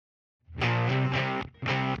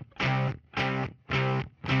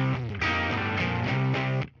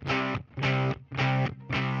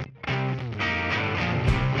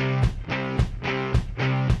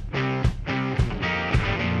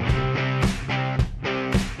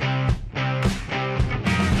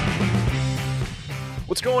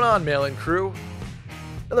What's going on, Mail-In crew?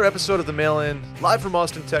 Another episode of the Mail-In, live from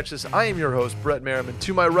Austin, Texas. I am your host, Brett Merriman.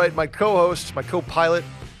 To my right, my co-host, my co-pilot,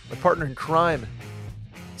 my partner in crime,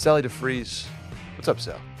 Sally DeFries. What's up,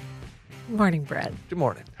 Sal? Good morning, Brett. Good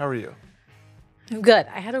morning. How are you? I'm good.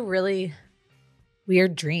 I had a really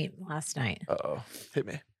weird dream last night. Uh-oh. Hit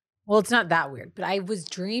me. Well, it's not that weird, but I was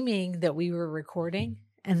dreaming that we were recording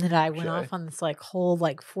and that I went off on this whole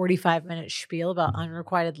 45-minute spiel about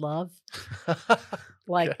unrequited love.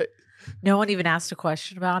 Okay. No one even asked a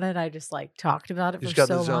question about it. I just talked about it You for just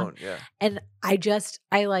got so the zone, long. yeah. And I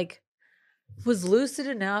was lucid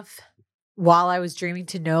enough while I was dreaming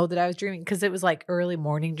to know that I was dreaming, because it was early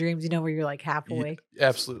morning dreams, where you're half awake. Yeah,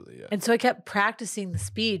 absolutely, yeah. And so I kept practicing the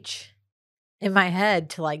speech in my head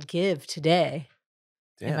to give today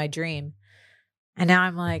in my dream. And now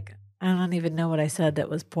I'm I don't even know what I said that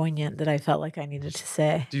was poignant that I felt like I needed to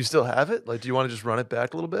say. Do you still have it? Do you want to just run it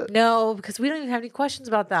back a little bit? No, because we don't even have any questions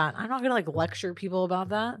about that. I'm not going to lecture people about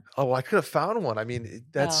that. Oh, I could have found one. I mean,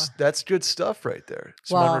 that's good stuff right there.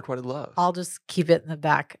 Some unrequited love. I'll just keep it in the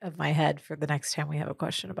back of my head for the next time we have a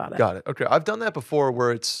question about it. Got it. Okay. I've done that before where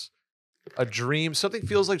it's a dream. Something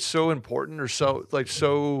feels so important or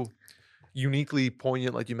so uniquely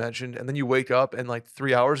poignant, like you mentioned. And then you wake up and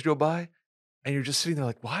 3 hours go by and you're just sitting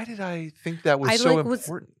there why did I think that was so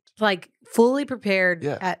important? Was fully prepared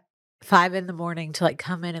Yeah. at 5 a.m. to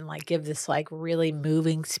come in and give this really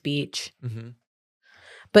moving speech. Mm-hmm.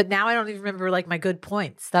 But now I don't even remember my good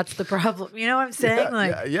points. That's the problem. You know what I'm saying?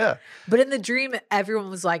 Yeah. But in the dream,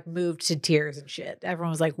 everyone was moved to tears and shit.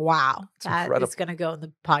 Everyone was wow, that is going to go in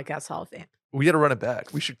the podcast Hall of Fame. We got to run it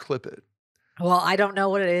back. We should clip it. Well, I don't know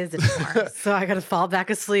what it is anymore. So I got to fall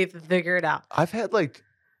back asleep and figure it out. I've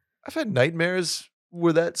had nightmares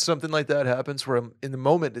where something like that happens, where in the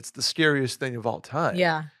moment, it's the scariest thing of all time.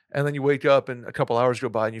 Yeah. And then you wake up and a couple hours go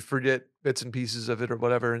by and you forget bits and pieces of it or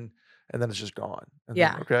whatever. And then it's just gone. And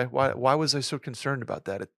yeah. Then, okay. Why was I so concerned about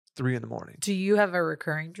that at 3 a.m? Do you have a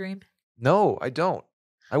recurring dream? No, I don't.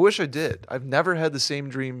 I wish I did. I've never had the same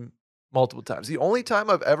dream multiple times. The only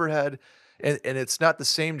time I've ever had, and it's not the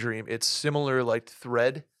same dream, it's similar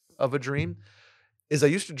thread of a dream, is I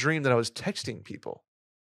used to dream that I was texting people.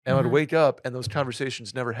 And I would wake up and those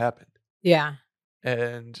conversations never happened. Yeah.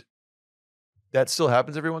 And that still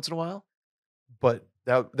happens every once in a while. But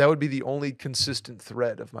that would be the only consistent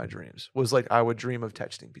thread of my dreams, was I would dream of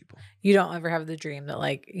texting people. You don't ever have the dream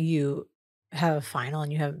that you have a final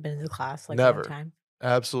and you haven't been to class never. One time?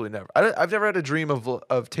 Absolutely never. I've never had a dream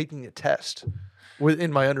of taking a test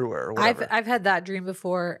in my underwear or whatever. I've had that dream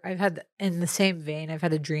before. I've had, in the same vein, I've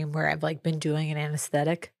had a dream where I've been doing an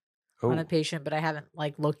anesthetic on a patient, but I haven't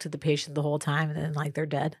looked at the patient the whole time, and then they're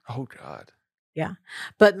dead. Oh God. Yeah.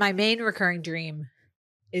 But my main recurring dream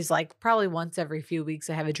is probably once every few weeks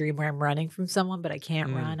I have a dream where I'm running from someone, but I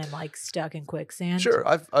can't run. I'm stuck in quicksand. Sure.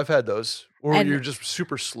 I've had those. Or you're just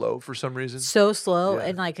super slow for some reason. So slow,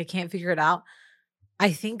 and I can't figure it out.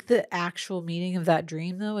 I think the actual meaning of that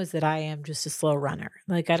dream, though, is that I am just a slow runner.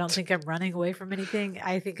 I don't think I'm running away from anything.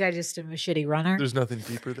 I think I just am a shitty runner. There's nothing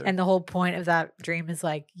deeper there. And the whole point of that dream is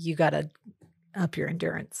you got to up your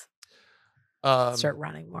endurance. Start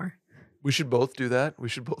running more. We should both do that. We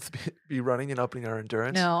should both be running and upping our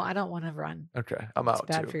endurance. No, I don't want to run. Okay, I'm out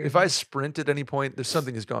too. If I sprint at any point, there's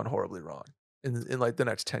something has gone horribly wrong in the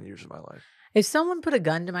next 10 years of my life. If someone put a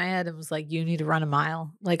gun to my head and was you need to run a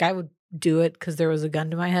mile, I would do it because there was a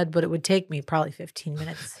gun to my head, but it would take me probably 15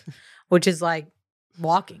 minutes, which is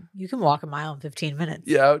walking. You can walk a mile in 15 minutes.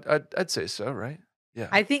 Yeah, I'd say so, right? Yeah.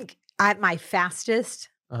 I think at my fastest,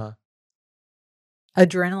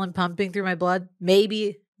 adrenaline pumping through my blood,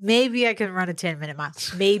 maybe I can run a 10-minute mile.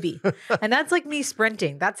 Maybe. And that's me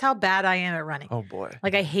sprinting. That's how bad I am at running. Oh, boy.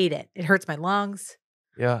 I hate it. It hurts my lungs.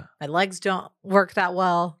 Yeah. My legs don't work that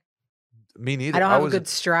well. Me neither. I don't have a good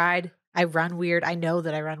stride. I run weird. I know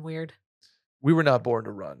that I run weird. We were not born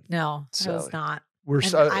to run. No, I was not.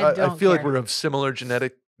 I feel like we're of similar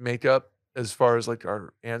genetic makeup as far as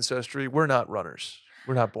our ancestry. We're not runners.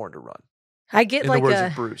 We're not born to run. I get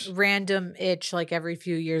a random itch every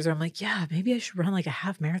few years where I'm yeah, maybe I should run a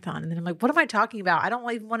half marathon. And then I'm what am I talking about? I don't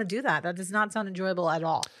even want to do that. That does not sound enjoyable at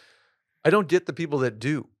all. I don't get the people that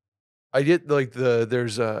do. I get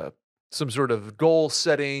there's some sort of goal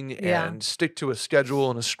setting and stick to a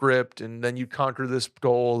schedule and a script, and then you conquer this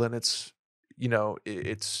goal, and it's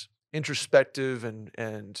it's introspective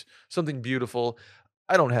and something beautiful.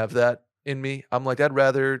 I don't have that in me. I'm I'd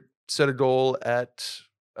rather set a goal at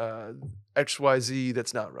XYZ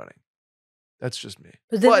that's not running. That's just me.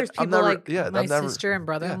 But then there's people my sister and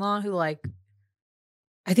brother-in-law who I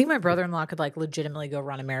think my brother-in-law could legitimately go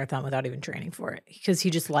run a marathon without even training for it because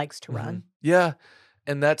he just likes to run. Yeah.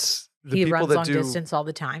 And that's the he people runs that long do distance all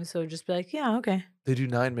the time. So just be like, yeah, okay. They do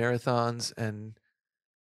 9 marathons, and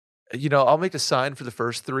I'll make a sign for the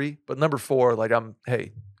first 3, but number 4, like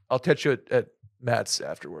hey, I'll catch you at Matt's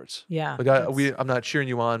afterwards. Yeah. Like I'm not cheering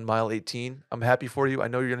you on mile 18. I'm happy for you. I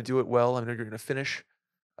know you're gonna do it well. I know you're gonna finish.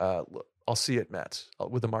 Look, I'll see you at Matt's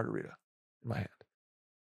with a margarita in my hand.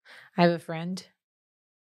 I have a friend,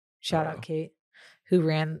 shout out Kate, who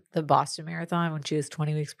ran the Boston Marathon when she was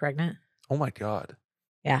 20 weeks pregnant. Oh my God.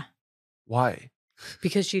 Yeah. Why?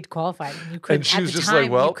 Because she'd qualified. And you couldn't, and she at was the just time,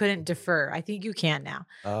 like, well, you couldn't defer. I think you can now.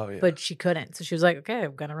 Oh, yeah. But she couldn't. So she was like, okay,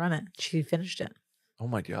 I'm going to run it. She finished it. Oh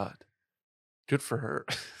my God. Good for her.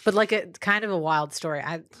 But like it's kind of a wild story.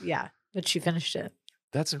 But she finished it.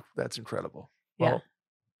 That's incredible. Yeah. Well,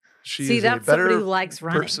 she See, is that's a better somebody who likes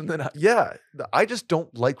running. person than I just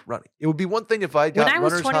don't like running. It would be one thing if I got when I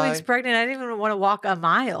was runner's 20 high, weeks pregnant, I didn't even want to walk a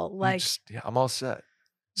mile. Like, I'm all set.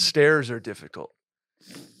 Stairs are difficult.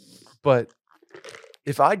 But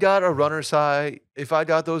if I got a runner's high, if I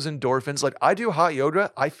got those endorphins, like I do hot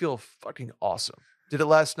yoga, I feel fucking awesome. Did it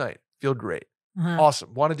last night. Feel great.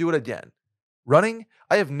 Awesome. Want to do it again. Running,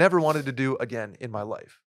 I have never wanted to do again in my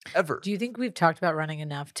life. Ever. Do you think we've talked about running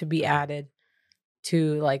enough to be added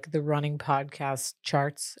to like the running podcast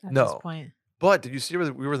charts at this point? But did you see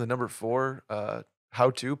we were the number 4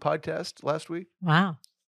 how-to podcast last week? Wow.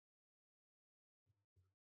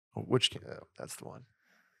 That's the one.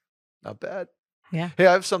 Not bad. Yeah. Hey,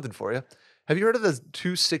 I have something for you. Have you heard of the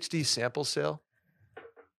 260 sample sale?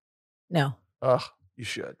 No. Ugh, you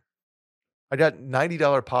should. I got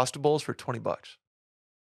 $90 pasta bowls for $20.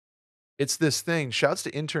 It's this thing. Shouts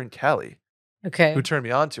to intern Callie, who turned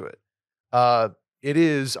me on to it. It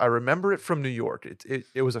is. I remember it from New York.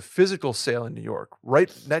 It was a physical sale in New York,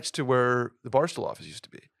 right next to where the Barstool office used to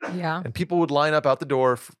be. Yeah. And people would line up out the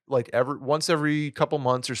door once every couple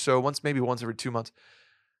months or so. Maybe once every 2 months.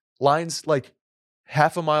 Lines like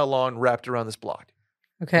half a mile long, wrapped around this block.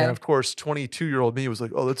 Okay. And of course, 22-year-old me was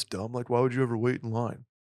like, "Oh, that's dumb. Like, why would you ever wait in line?"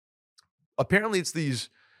 Apparently, it's these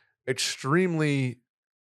extremely,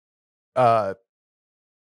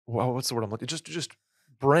 what's the word I'm looking? Just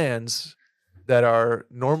brands that are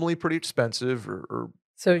normally pretty expensive or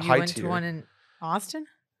so you high went tier. to one in Austin?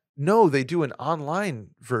 No, they do an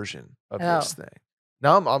online version of this thing.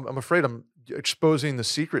 Now I'm afraid I'm exposing the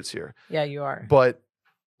secrets here. Yeah, you are. But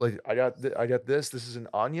like I got this. This is an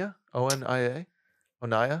Anya, Onia,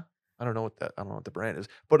 Onaya. I don't know what the brand is,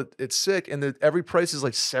 but it's sick. And every price is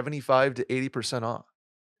like 75 to 80% off.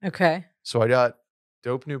 Okay. So I got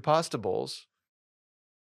dope new pasta bowls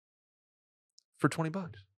for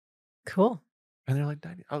 $20. Cool. And they're like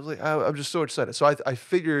 90. I was like, I'm just so excited. So I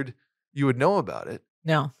figured you would know about it.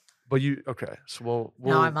 No. But okay. So we'll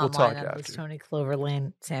now I'm we'll online talk on after. This Tony Clover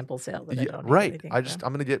Lane sample sale that I don't know right. I'm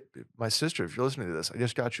gonna get my sister. If you're listening to this, I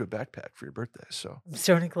just got you a backpack for your birthday. So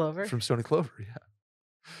Stony Clover? From Stony Clover, yeah.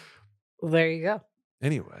 Well, there you go.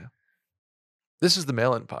 Anyway, this is the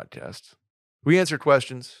Mail-In Podcast. We answer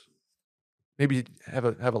questions. Maybe have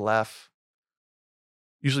a laugh.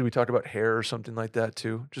 Usually we talk about hair or something like that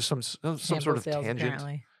too. Just some sort of sales, tangent.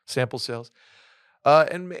 Apparently. Sample sales.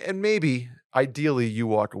 And maybe, ideally, you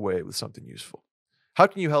walk away with something useful. How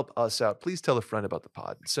can you help us out? Please tell a friend about the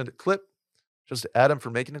pod. Send a clip just to Adam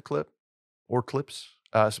for making a clip or clips.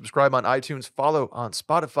 Subscribe on iTunes. Follow on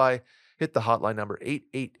Spotify. Hit the hotline number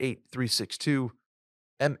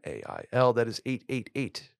 888-362-MAIL. That is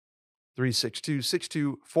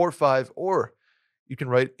 888-362-6245. Or you can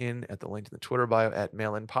write in at the link in the Twitter bio at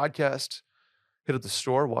Mail-In Podcast. Hit up the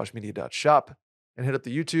store, washmedia.shop. And hit up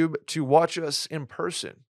the YouTube to watch us in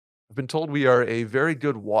person. I've been told we are a very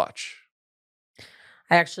good watch.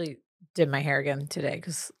 I actually did my hair again today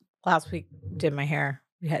because last week did my hair.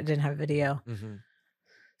 Didn't have video. Mm-hmm.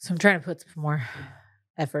 So I'm trying to put some more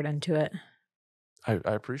effort into it. I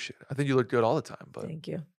appreciate it. I think you look good all the time. But thank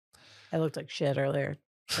you. I looked like shit earlier,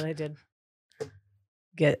 but I did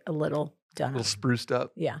get a little done. A little spruced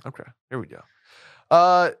up? Yeah. Okay. Here we go.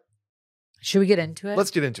 Should we get into it?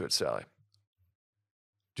 Let's get into it, Sally.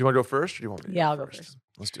 Do you want to go first or do you want me to Yeah, go I'll first? go first.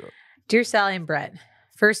 Let's do it. Dear Sally and Brett,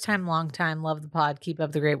 first time, long time, love the pod, keep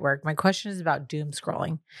up the great work. My question is about doom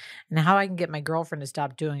scrolling and how I can get my girlfriend to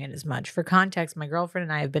stop doing it as much. For context, my girlfriend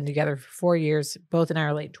and I have been together for 4 years, both in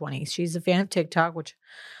our late 20s. She's a fan of TikTok,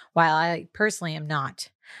 while I personally am not.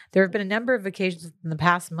 There have been a number of occasions in the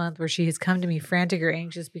past month where she has come to me frantic or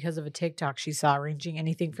anxious because of a TikTok she saw, ranging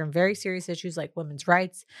anything from very serious issues like women's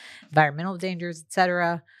rights, environmental dangers,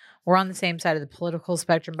 etc. We're on the same side of the political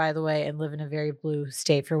spectrum, by the way, and live in a very blue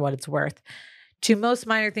state for what it's worth. To most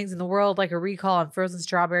minor things in the world, like a recall on frozen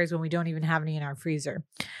strawberries when we don't even have any in our freezer.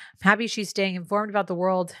 I'm happy she's staying informed about the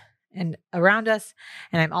world and around us,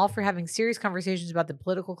 and I'm all for having serious conversations about the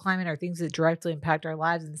political climate or things that directly impact our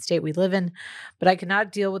lives and the state we live in, but I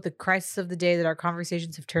cannot deal with the crisis of the day that our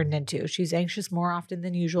conversations have turned into. She's anxious more often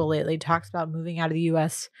than usual lately, talks about moving out of the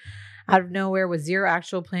U.S. out of nowhere with zero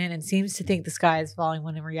actual plan, and seems to think the sky is falling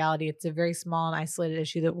when in reality it's a very small and isolated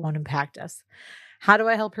issue that won't impact us. How do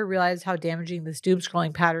I help her realize how damaging this doom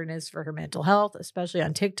scrolling pattern is for her mental health, especially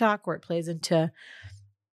on TikTok, where it plays into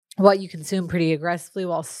what you consume pretty aggressively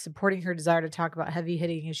while supporting her desire to talk about heavy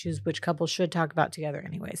hitting issues, which couples should talk about together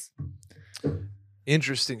anyways?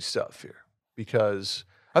 Interesting stuff here, because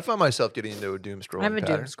I find myself getting into a doom scrolling I'm a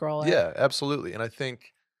pattern. doom scroller. Yeah, absolutely. And I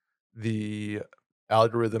think the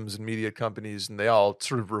algorithms and media companies, and they all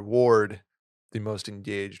sort of reward the most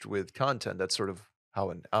engaged with content. That's sort of how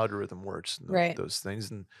an algorithm works and Right. those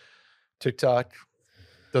things. And TikTok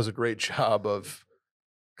does a great job of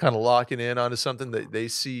kind of locking in onto something that they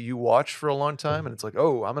see you watch for a long time. And it's like,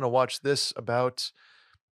 oh, I'm going to watch this about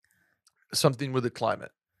something with the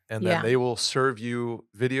climate. And then Yeah. they will serve you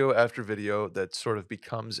video after video that sort of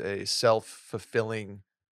becomes a self-fulfilling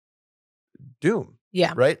doom.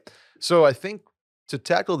 Yeah. Right? So I think to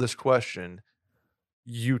tackle this question,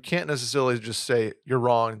 you can't necessarily just say you're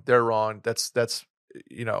wrong, they're wrong. That's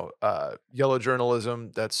yellow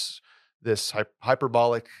journalism. That's this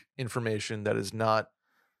hyperbolic information that is not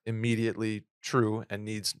immediately true and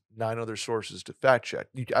needs 9 other sources to fact check.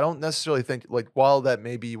 I don't necessarily think, like, while that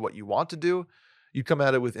may be what you want to do, you come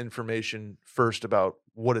at it with information first about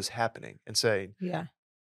what is happening and say, Yeah.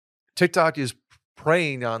 TikTok is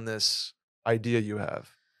preying on this idea you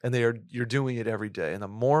have, and you're doing it every day. And the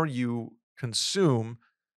more you consume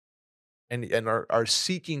and are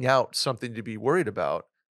seeking out something to be worried about,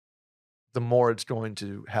 the more it's going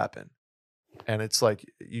to happen. And it's like,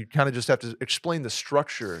 you kind of just have to explain the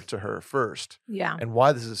structure to her first. Yeah. And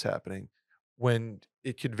why this is happening, when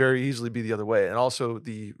it could very easily be the other way. And also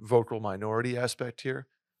the vocal minority aspect here.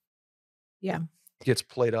 Yeah. Gets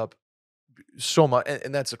played up so much,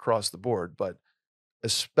 and that's across the board, but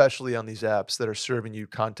especially on these apps that are serving you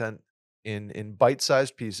content in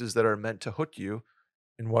bite-sized pieces that are meant to hook you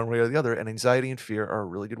in one way or the other. And anxiety and fear are a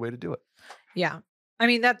really good way to do it. Yeah. I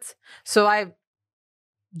mean, I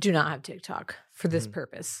do not have TikTok for this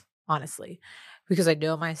purpose, honestly, because I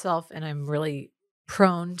know myself and I'm really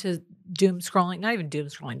prone to doom scrolling, not even doom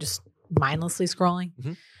scrolling, just mindlessly scrolling.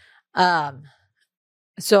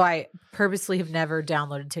 So I purposely have never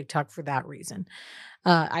downloaded TikTok for that reason.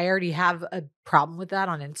 I already have a problem with that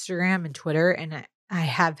on Instagram and Twitter, and I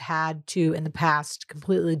have had to, in the past,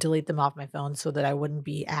 completely delete them off my phone so that I wouldn't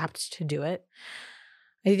be apt to do it.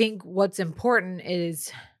 I think what's important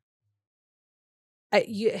is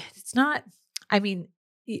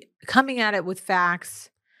coming at it with facts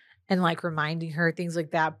and like reminding her things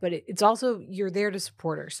like that, but it's also, you're there to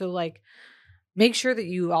support her. So like, make sure that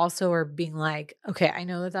you also are being like, okay, I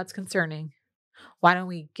know that that's concerning. Why don't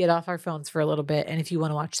we get off our phones for a little bit? And if you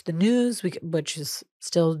want to watch the news, which is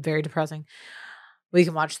still very depressing, we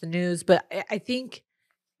can watch the news. But I think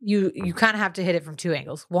you kind of have to hit it from two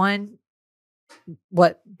angles. One,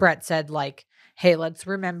 what Brett said, like, hey, let's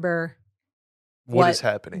remember what's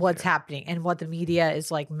happening and what the media is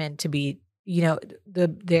like meant to be,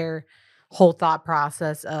 their whole thought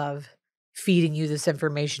process of feeding you this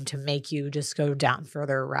information to make you just go down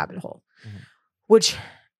further a rabbit hole, which,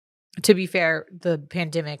 to be fair, the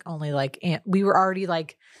pandemic only we were already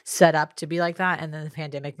like set up to be like that. And then the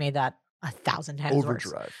pandemic made that 1,000 times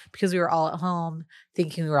overdrive worse because we were all at home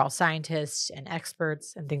thinking we were all scientists and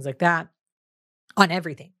experts and things like that on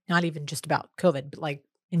everything, not even just about COVID, but like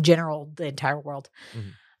in general, the entire world.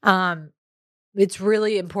 It's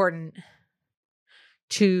really important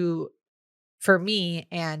for me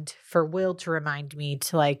and for Will to remind me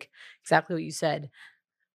to, like, exactly what you said.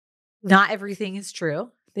 Not everything is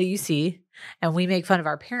true that you see. And we make fun of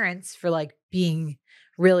our parents for like being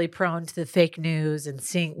really prone to the fake news and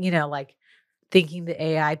seeing, like thinking the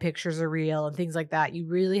AI pictures are real and things like that. You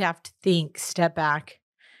really have to step back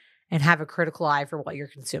and have a critical eye for what you're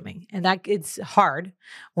consuming. And that it's hard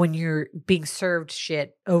when you're being served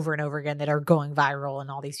shit over and over again that are going viral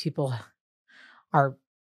and all these people are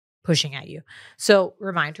pushing at you. So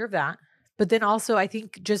remind her of that. But then also, I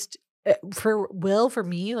think just for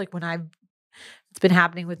me, like it's been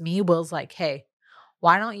happening with me, Will's like, hey,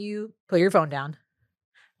 why don't you put your phone down?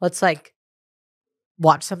 Let's like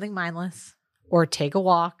watch something mindless or take a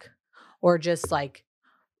walk or just like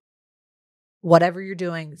whatever you're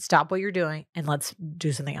doing, stop what you're doing and let's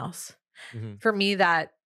do something else. For me,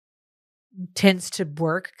 that tends to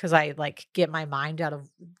work because I like get my mind out of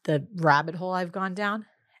the rabbit hole I've gone down.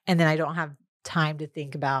 And then I don't have time to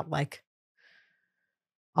think about like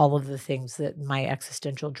all of the things that my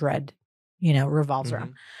existential dread, revolves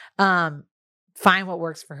around. Find what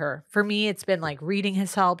works for her. For me, it's been like reading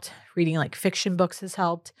has helped. Reading like fiction books has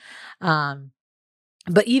helped.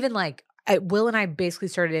 But even like Will and I basically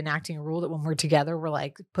started enacting a rule that when we're together, we're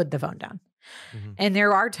like, put the phone down. And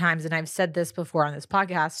there are times, and I've said this before on this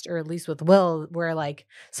podcast, or at least with Will, where like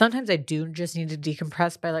sometimes I do just need to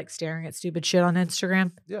decompress by like staring at stupid shit on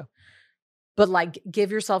Instagram. Yeah. But like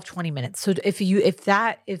give yourself 20 minutes. So if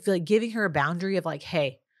like giving her a boundary of like,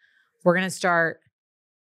 hey, we're going to start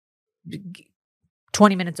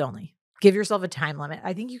 20 minutes only. Give yourself a time limit.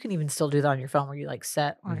 I think you can even still do that on your phone where you like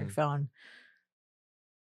set on your phone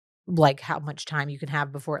like how much time you can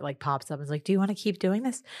have before it like pops up. It's like, do you want to keep doing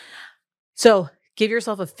this? So give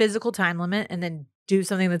yourself a physical time limit and then do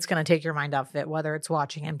something that's going to take your mind off of it, whether it's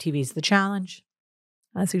watching MTV's The Challenge,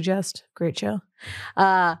 I suggest, great show,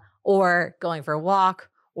 or going for a walk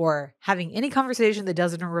or having any conversation that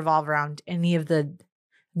doesn't revolve around any of the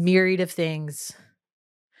myriad of things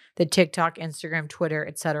that TikTok, Instagram, Twitter,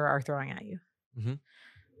 etc. are throwing at you.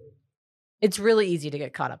 It's really easy to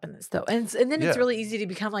get caught up in this, though. And then it's really easy to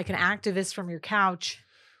become like an activist from your couch.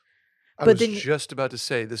 I was just about to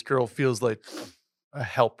say, this girl feels like a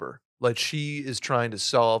helper. Like she is trying to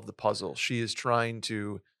solve the puzzle. She is trying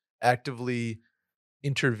to actively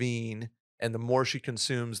intervene. And the more she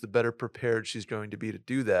consumes, the better prepared she's going to be to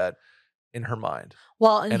do that in her mind.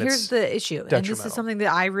 Well, and here's the issue. And this is something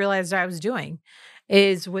that I realized I was doing,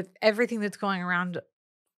 is with everything that's going around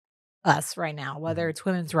us right now, whether it's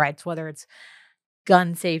women's rights, whether it's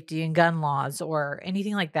gun safety and gun laws or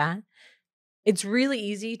anything like that, it's really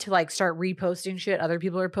easy to like start reposting shit other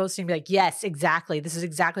people are posting, be like, yes, exactly. This is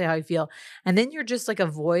exactly how I feel. And then you're just like a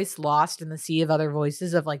voice lost in the sea of other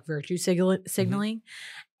voices of like virtue signaling.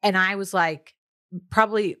 And I was like,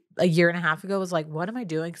 probably a year and a half ago, was like, what am I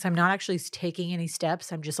doing? Because I'm not actually taking any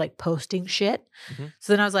steps. I'm just like posting shit.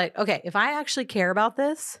 So then I was like, okay, if I actually care about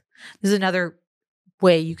this is another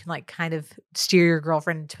way you can like kind of steer your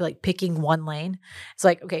girlfriend to like picking one lane. It's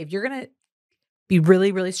like, okay, if you're going to be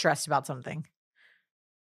really, really stressed about something,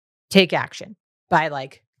 take action by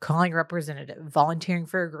like calling a representative, volunteering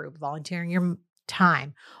for a group, volunteering your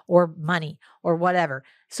time or money or whatever.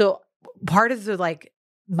 So part of the like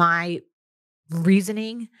my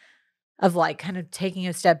reasoning of like kind of taking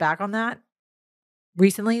a step back on that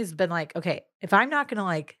recently has been like, okay, if I'm not going to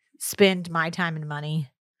like spend my time and money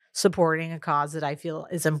supporting a cause that I feel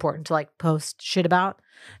is important to like post shit about,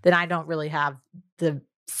 then I don't really have the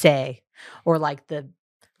say or like the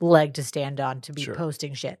leg to stand on to be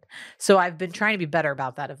posting shit. So I've been trying to be better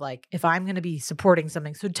about that of like, if I'm going to be supporting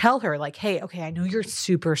something, so tell her like, hey, okay, I know you're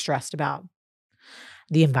super stressed about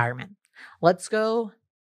the environment. Let's go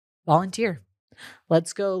volunteer.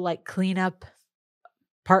 Let's go like clean up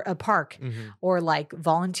a park or like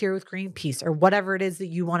volunteer with Greenpeace or whatever it is that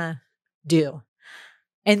you want to do.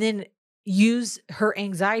 And then use her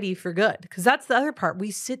anxiety for good. Because that's the other part.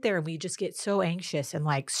 We sit there and we just get so anxious and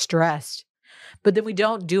like stressed, but then we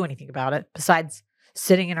don't do anything about it besides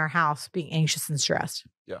sitting in our house being anxious and stressed.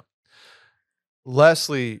 Yeah.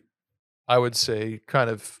 Lastly, I would say kind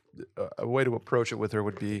of a way to approach it with her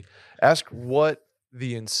would be ask what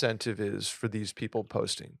the incentive is for these people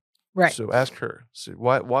posting. Right. So ask her, so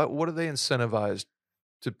what are they incentivized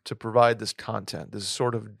to provide this content, this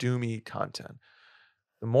sort of doomy content?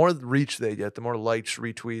 The more reach they get, the more likes,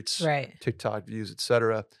 retweets, TikTok views,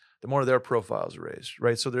 etc., the more their profiles are raised,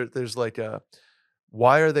 right? So there's like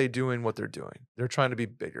why are they doing what they're doing? They're trying to be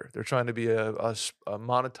bigger. They're trying to be a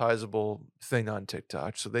monetizable thing on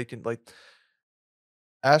TikTok, so they can like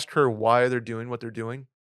ask her why they're doing what they're doing.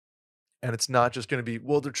 And it's not just going to be,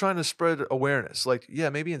 well, they're trying to spread awareness. Like, yeah,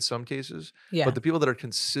 maybe in some cases, but the people that are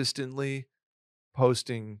consistently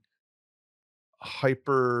posting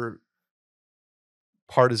hyper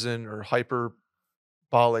partisan or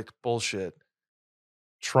hyperbolic bullshit,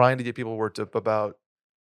 trying to get people worked up about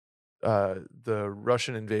the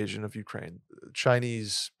Russian invasion of Ukraine,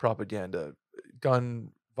 Chinese propaganda, gun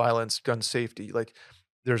violence, gun safety. Like,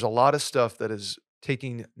 there's a lot of stuff that is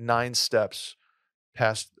taking 9 steps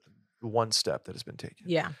past the 1 step that has been taken.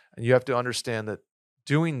 Yeah. And you have to understand that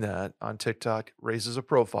doing that on TikTok raises a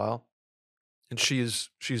profile, and she's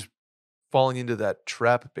falling into that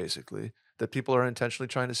trap, basically, that people are intentionally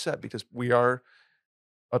trying to set, because we are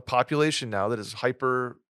a population now that is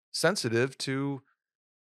hyper sensitive to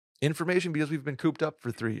information because we've been cooped up for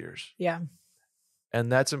 3 years. Yeah.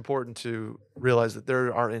 And that's important to realize, that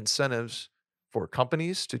there are incentives for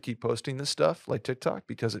companies to keep posting this stuff like TikTok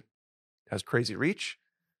because it has crazy reach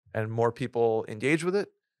and more people engage with it.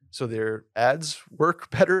 So their ads work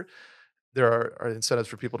better. there are incentives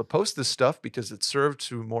for people to post this stuff because it's served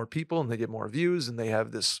to more people and they get more views and they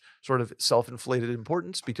have this sort of self-inflated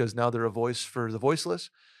importance because now they're a voice for the voiceless.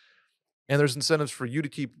 And there's incentives for you to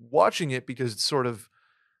keep watching it because it's sort of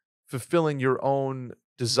fulfilling your own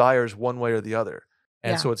desires one way or the other.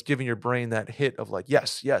 And so it's giving your brain that hit of like,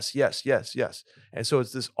 yes, yes, yes, yes, yes. And so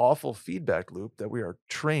it's this awful feedback loop that we are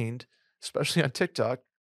trained, especially on TikTok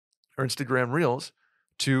or Instagram Reels,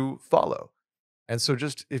 to follow. And so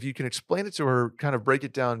just if you can explain it to her, kind of break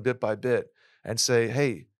it down bit by bit and say,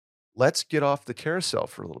 hey, let's get off the carousel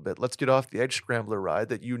for a little bit. Let's get off the egg scrambler ride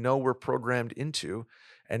that we're programmed into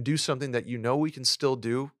and do something that we can still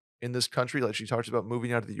do in this country. Like she talks about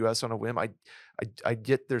moving out of the US on a whim. I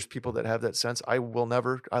get there's people that have that sense. I will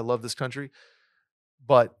never. I love this country.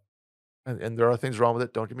 But and there are things wrong with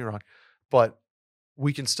it, don't get me wrong. But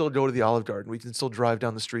we can still go to the Olive Garden. We can still drive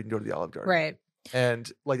down the street and go to the Olive Garden. Right.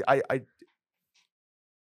 And like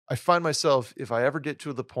I find myself, if I ever get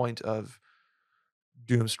to the point of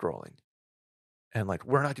doom scrolling and like,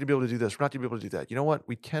 we're not going to be able to do this, we're not going to be able to do that. You know what?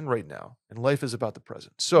 We can right now. And life is about the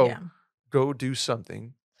present. So go do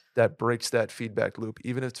something that breaks that feedback loop,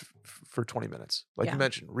 even if it's for 20 minutes. Like you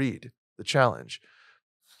mentioned, read the challenge,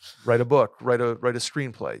 write a book, write a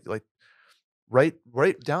screenplay, like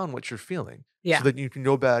write down what you're feeling so that you can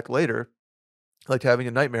go back later, like having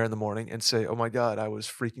a nightmare in the morning and say, oh my God, I was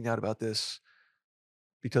freaking out about this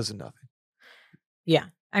because of nothing. Yeah.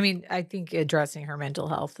 I mean, I think addressing her mental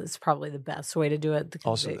health is probably the best way to do it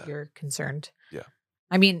because you're concerned. Yeah.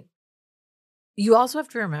 I mean, you also have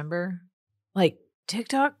to remember, like,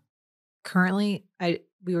 TikTok currently,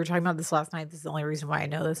 we were talking about this last night. This is the only reason why I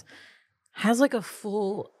know this, has like a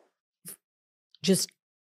full just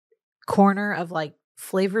corner of like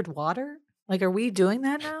flavored water. Like, are we doing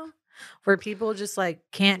that now? Where people just like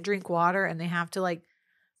can't drink water and they have to like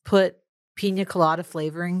put pina colada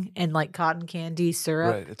flavoring and like cotton candy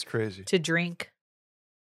syrup. Right, it's crazy to drink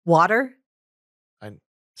water.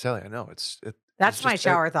 Sally, I know that's my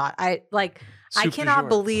shower thought. I cannot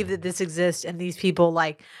believe that this exists. And these people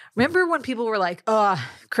like, remember when people were like, oh,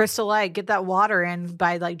 Crystal Light, get that water in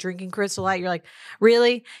by like drinking Crystal Light. You're like,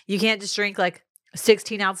 really? You can't just drink like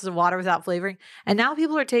 16 ounces of water without flavoring? And now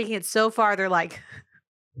people are taking it so far. They're like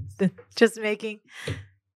just making.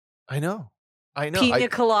 I know. Pina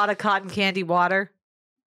colada cotton candy water.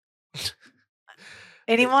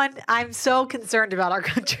 Anyone? I'm so concerned about our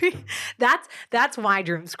country. That's my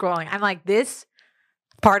doom scrolling. I'm like, this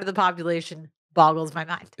part of the population boggles my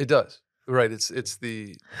mind. It does. Right. It's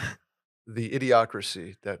the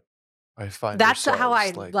idiocracy that I find. That's how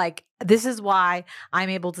I like. This is why I'm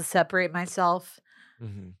able to separate myself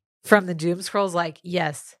from the doom scrolls. Like,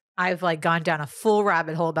 yes, I've like gone down a full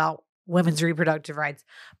rabbit hole about women's reproductive rights,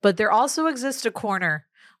 but there also exists a corner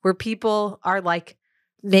where people are like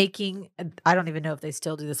making, I don't even know if they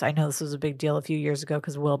still do this. I know this was a big deal a few years ago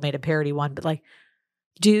because Will made a parody one, but like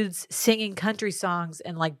dudes singing country songs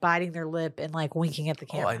and like biting their lip and like winking at the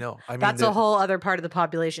camera. Oh, I know. I mean, that's a whole other part of the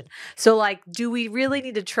population. So like, do we really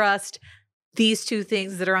need to trust these two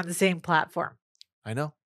things that are on the same platform? I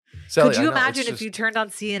know. Sally, could you imagine if you turned on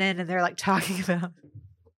CNN and they're like talking about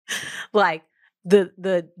like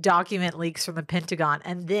the document leaks from the Pentagon,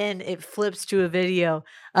 and then it flips to a video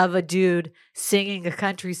of a dude singing a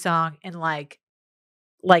country song and like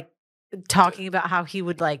talking about how he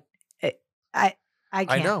would like,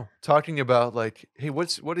 I know, talking about like, hey,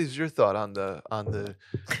 what is your thought on the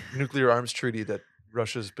nuclear arms treaty that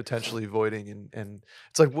Russia's potentially voiding, and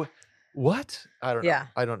it's like, what? I don't know.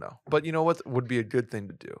 I don't know. But you know what would be a good thing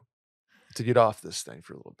to do to get off this thing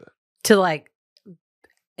for a little bit? To like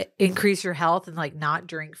increase your health and like not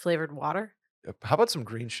drink flavored water. How about some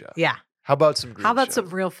Green Chef? Yeah. How about some Green Chef? How about some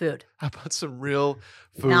real food? How about some real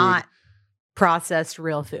food? Not processed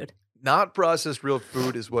real food. Not processed real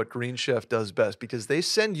food is what Green Chef does best, because they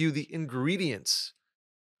send you the ingredients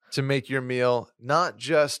to make your meal, not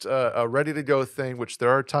just a ready-to-go thing, which there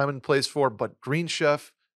are time and place for, but Green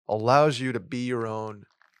Chef allows you to be your own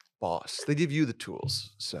boss. They give you the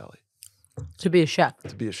tools, Sally. To be a chef.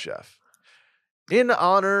 To be a chef. In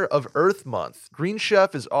honor of Earth Month, Green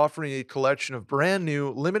Chef is offering a collection of brand new,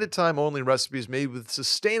 limited time only recipes made with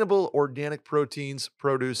sustainable organic proteins,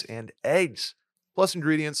 produce, and eggs, plus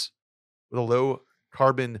ingredients with a low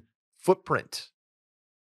carbon footprint.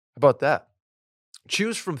 How about that?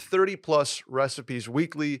 Choose from 30 plus recipes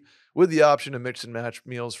weekly with the option to mix and match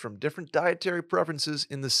meals from different dietary preferences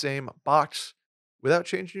in the same box without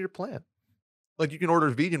changing your plan. Like, you can order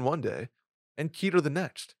vegan one day and keto the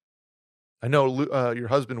next. I know your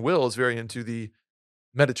husband Will is very into the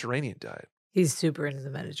Mediterranean diet. He's super into the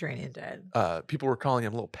Mediterranean diet. People were calling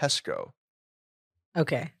him Little Pesco.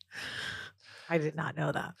 Okay. I did not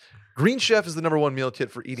know that. Green Chef is the #1 meal kit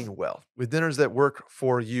for eating well, with dinners that work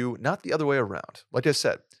for you, not the other way around. Like I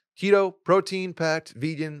said, keto, protein-packed,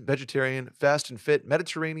 vegan, vegetarian, fast and fit,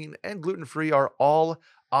 Mediterranean, and gluten-free are all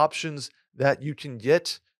options that you can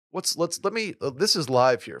get. This is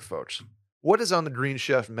live here, folks. What is on the Green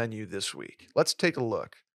Chef menu this week? Let's take a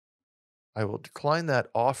look. I will decline that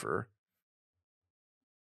offer.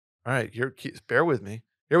 All right, here, bear with me.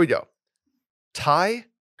 Here we go. Thai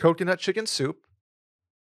coconut chicken soup,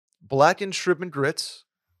 blackened shrimp and grits,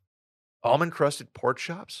 almond crusted pork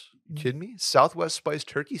chops. You kidding me? Southwest spiced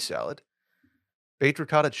turkey salad, baked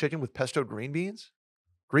ricotta chicken with pesto green beans,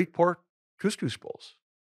 Greek pork couscous bowls.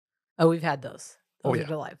 Oh, we've had those. Those yeah. are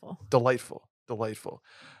delightful. Delightful.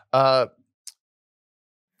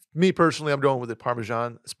 Me personally, I'm going with the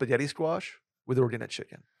Parmesan spaghetti squash with organic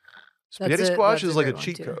chicken. Spaghetti squash is like a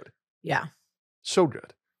cheat code. Yeah. So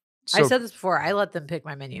good. I said this before. I let them pick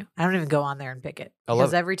my menu. I don't even go on there and pick it.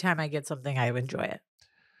 Because every time I get something, I enjoy it.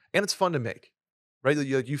 And it's fun to make, right?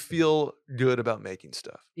 You feel good about making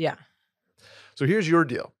stuff. Yeah. So here's your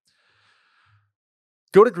deal.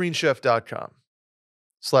 Go to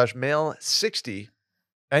greenchef.com/mail60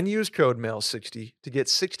 and use code mail60 to get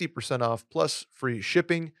 60% off plus free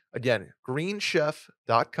shipping. Again,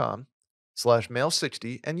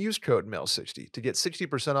 greenchef.com/mail60 and use code mail60 to get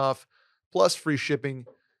 60% off plus free shipping.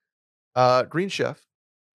 Green Chef,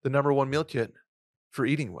 the #1 meal kit for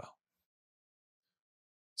eating well.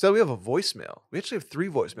 So we have a voicemail. We actually have 3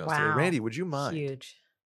 voicemails today. Randy, would you mind? Huge.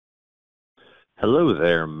 Hello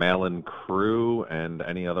there, Malin crew and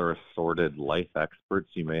any other assorted life experts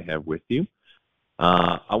you may have with you.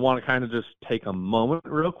 I want to kind of just take a moment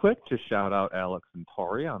real quick to shout out Alex and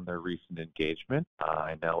Tori on their recent engagement.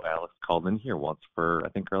 I know Alex called in here once for, I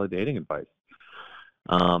think, early dating advice.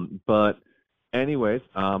 But anyways,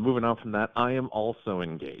 moving on from that, I am also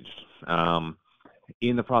engaged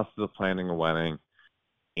in the process of planning a wedding.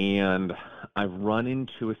 And I've run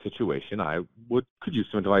into a situation I could use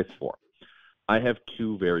some advice for. I have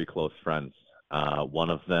 2 very close friends.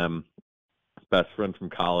 One of them, best friend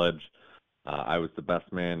from college. I was the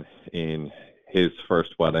best man in his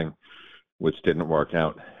first wedding, which didn't work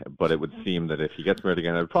out. But it would seem that if he gets married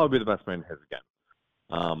again, I would probably be the best man in his again.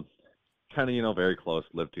 Kind of, very close,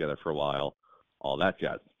 lived together for a while, all that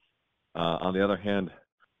jazz. On the other hand,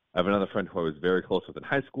 I have another friend who I was very close with in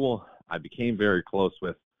high school. I became very close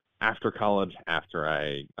with after college, after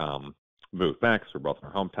I moved back, so we're both in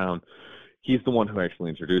our hometown. He's the one who actually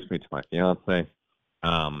introduced me to my fiance,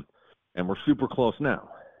 and we're super close now.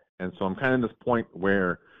 And so I'm kind of at this point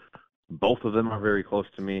where both of them are very close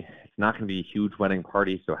to me. It's not going to be a huge wedding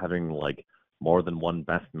party, so having like more than one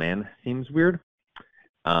best man seems weird.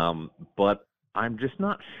 But I'm just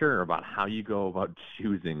not sure about how you go about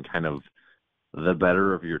choosing kind of the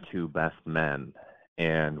better of your 2 best men.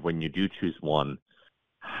 And when you do choose one,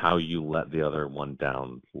 how you let the other one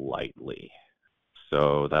down lightly.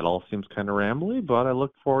 So that all seems kind of rambly, but I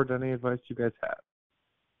look forward to any advice you guys have.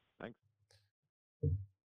 Thanks.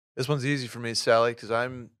 This one's easy for me, Sally, because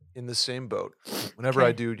I'm in the same boat whenever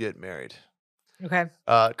I do get married. Okay.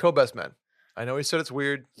 Co-best men. I know he said it's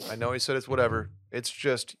weird. I know he said it's whatever. It's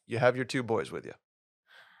just you have your 2 boys with you.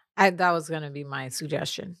 That was going to be my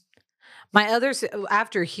suggestion. My others,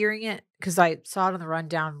 after hearing it, because I saw it on the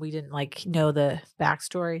rundown, we didn't know the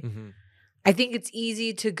backstory. Mm-hmm. I think it's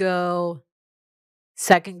easy to go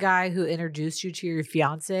second guy who introduced you to your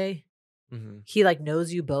fiance. Mm-hmm. He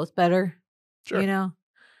knows you both better. Sure.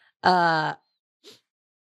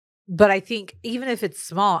 But I think even if it's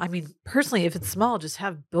small, I mean, personally, if it's small, just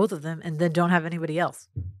have both of them and then don't have anybody else.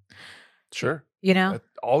 Sure. That's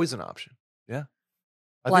always an option. Yeah.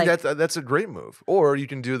 I think that's a great move. Or you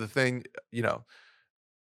can do the thing,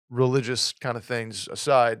 religious kind of things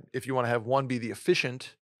aside. If you want to have one be the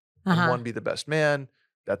efficient and one be the best man,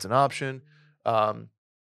 that's an option.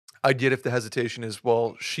 I get if the hesitation is,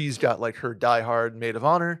 well, she's got her diehard maid of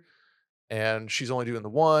honor and she's only doing the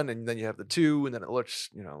one, and then you have the 2, and then it looks,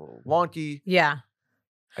 a little wonky. Yeah.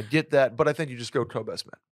 I get that, but I think you just go co-best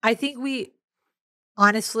man. I think we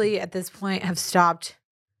honestly at this point have stopped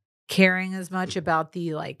caring as much about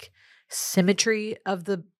the symmetry of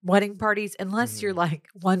the wedding parties, unless you're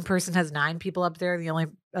one person has 9 people up there, the only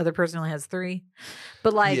other person only has 3.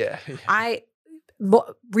 But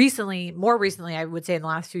more recently, I would say in the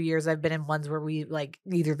last few years, I've been in ones where we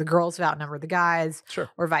either the girls have outnumbered the guys, sure,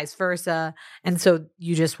 or vice versa, and so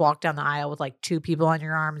you just walk down the aisle with 2 people on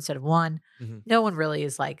your arm instead of 1. Mm-hmm. No one really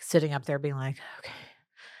is sitting up there being okay.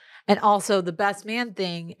 And also the best man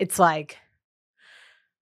thing, it's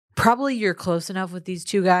probably you're close enough with these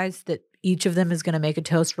 2 guys that each of them is going to make a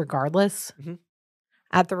toast regardless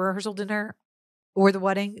at the rehearsal dinner. or the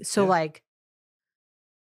wedding. So Yeah. like,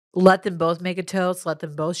 let them both make a toast. Let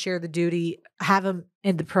them both share the duty. Have them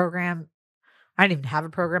in the program. I didn't even have a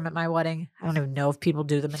program at my wedding. I don't even know if people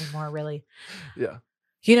do them anymore, really. Yeah.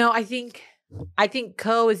 You know, I think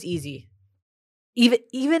co is easy.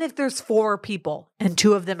 Even if there's 4 people and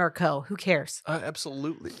 2 of them are co, who cares?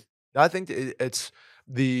 Absolutely. I think it's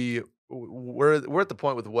we're at the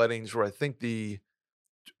point with weddings where I think the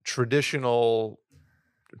traditionalist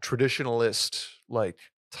like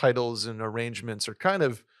titles and arrangements are kind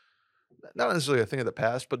of not necessarily a thing of the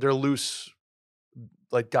past, but they're loose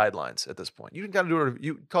like guidelines at this point. You can kind of do it.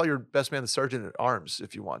 You call your best man the sergeant at arms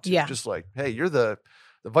if you want to. Yeah. Just like, hey, you're the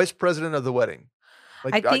vice president of the wedding.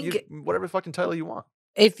 Like, I think whatever fucking title you want.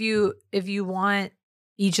 If you want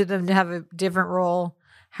each of them to have a different role,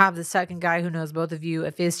 have the second guy who knows both of you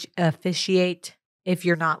officiate if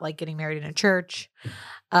you're not like getting married in a church,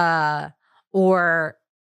 or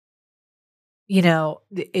you know,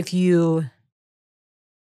 if you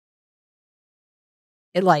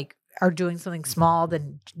are doing something small,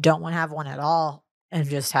 then don't want to have one at all and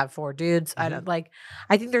just have 4 dudes. Mm-hmm.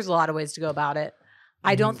 I think there's a lot of ways to go about it.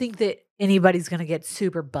 I don't think that anybody's going to get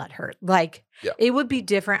super butthurt. Like, it would be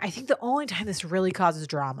different. I think the only time this really causes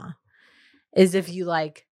drama is if you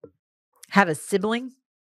like have a sibling.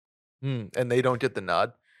 And they don't get the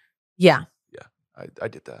nod. Yeah. Yeah. I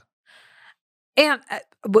did that. And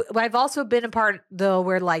I've also been a part though,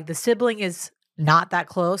 where like the sibling is not that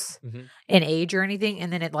close in age or anything.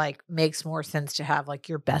 And then it like makes more sense to have like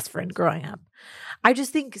your best friend growing up. I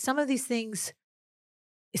just think some of these things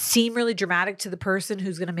seem really dramatic to the person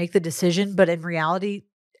who's going to make the decision, but in reality,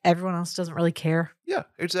 everyone else doesn't really care. Yeah,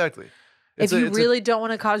 exactly. If you really don't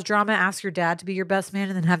want to cause drama, ask your dad to be your best man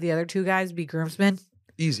and then have the other 2 guys be groomsmen.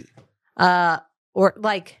 Easy. Or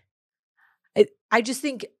like, I just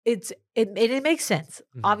think it makes sense.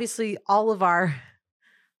 Obviously, all of our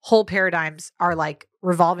whole paradigms are like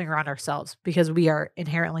revolving around ourselves because we are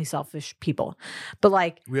inherently selfish people. But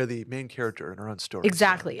like, we are the main character in our own story.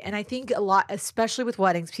 Exactly. So. And I think a lot, especially with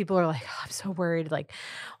weddings, people are like, oh, I'm so worried. Like,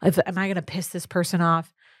 am I going to piss this person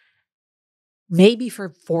off? Maybe for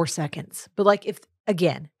 4 seconds. But like, if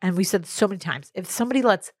again, and we said so many times, if somebody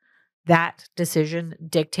lets that decision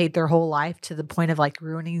dictate their whole life to the point of like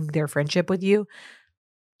ruining their friendship with you,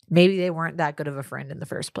 maybe they weren't that good of a friend in the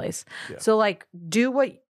first place. Yeah. So like, do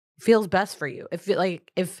what feels best for you. If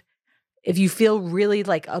you feel really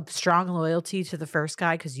like a strong loyalty to the first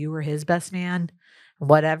guy because you were his best man,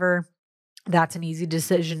 whatever, that's an easy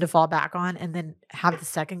decision to fall back on. And then have the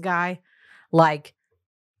second guy like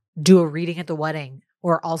do a reading at the wedding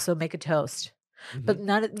or also make a toast. But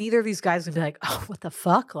neither of these guys would be like, oh, what the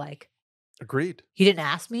fuck? Like, agreed. You didn't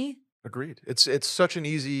ask me? Agreed. It's such an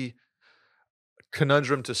easy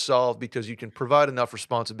conundrum to solve because you can provide enough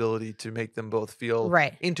responsibility to make them both feel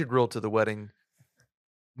integral to the wedding.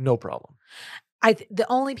 No problem. The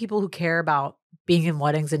only people who care about being in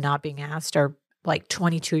weddings and not being asked are like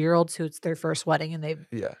 22-year-olds who it's their first wedding and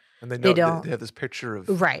and they know they have this picture of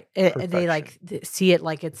and they like see it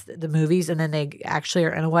like it's the movies, and then they actually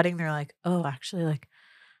are in a wedding. They're like, oh, actually, like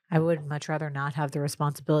I would much rather not have the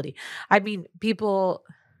responsibility. I mean, people,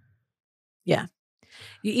 you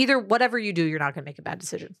either whatever you do, you're not going to make a bad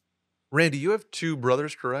decision. Randy, you have 2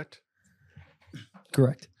 brothers, correct?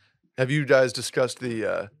 Correct. Have you guys discussed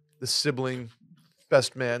the sibling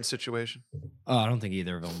best man situation? I don't think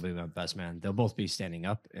either of them will be my best man. They'll both be standing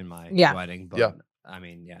up in my wedding, but I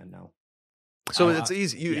mean, no. So it's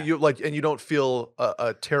easy. You like, and you don't feel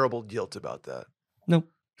a terrible guilt about that. No,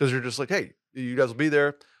 because you're just like, hey, you guys will be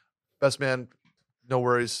there, best man, no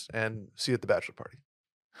worries, and see you at the bachelor party.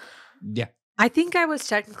 Yeah, I think I was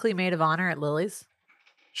technically maid of honor at Lily's.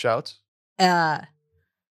 Shouts.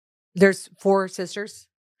 There's 4 sisters.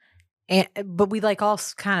 But we like all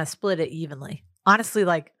kind of split it evenly. Honestly,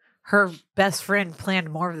 like her best friend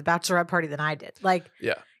planned more of the bachelorette party than I did. Like,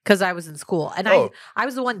 because I was in school and I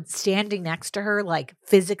was the one standing next to her, like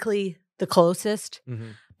physically the closest.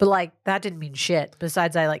 But like that didn't mean shit.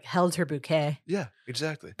 Besides, I like held her bouquet. Yeah,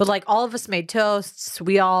 exactly. But like all of us made toasts.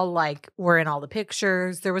 We all like were in all the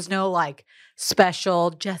pictures. There was no like special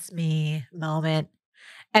just me moment.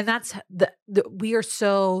 And that's we are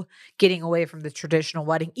so getting away from the traditional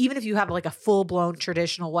wedding. Even if you have like a full-blown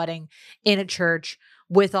traditional wedding in a church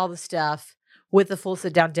with all the stuff, with the full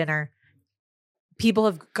sit-down dinner, people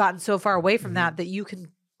have gotten so far away from that you can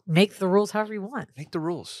make the rules however you want. Make the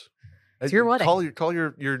rules. It's your wedding. Call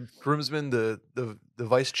your groomsman the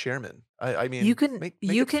vice chairman. I mean, you can make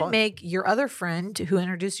make your other friend who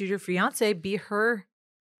introduced you to your fiance be her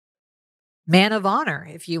man of honor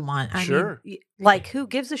if you want. I mean, like, who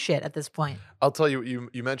gives a shit at this point? I'll tell you,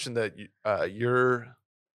 you mentioned that your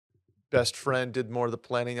best friend did more of the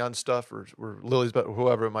planning on stuff, or Lily's, but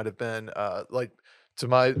whoever it might have been. Like, to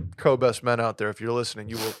my co-best men out there, if you're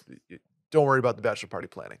listening, don't worry about the bachelor party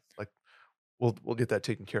planning. Like, we'll get that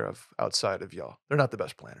taken care of outside of y'all. They're not the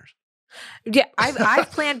best planners. Yeah,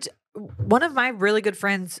 I've planned. One of my really good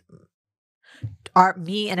friends,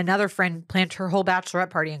 me and another friend planned her whole bachelorette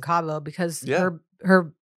party in Cabo because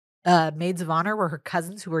her maids of honor were her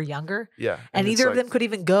cousins who were younger. Yeah, and neither of them could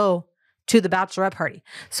even go to the bachelorette party.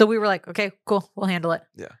 So we were like, okay, cool, we'll handle it.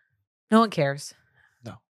 Yeah, no one cares.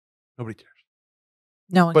 No, nobody cares.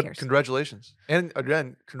 No one cares. But congratulations, and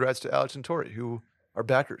again, congrats to Alex and Tori, who are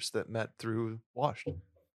backers that met through Washed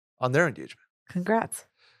on their engagement. Congrats.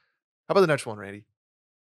 How about the next one, Randy?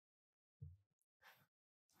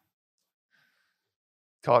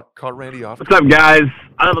 Caught Randy off. What's up, guys?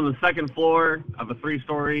 I live on the second floor of a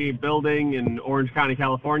 3-story building in Orange County,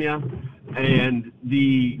 California, and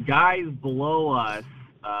the guys below us,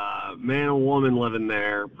 man and woman living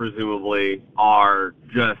there, presumably, are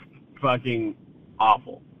just fucking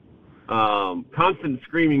awful. Constant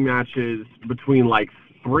screaming matches between like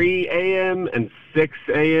 3 a.m. and 6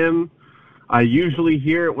 a.m. I usually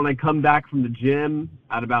hear it when I come back from the gym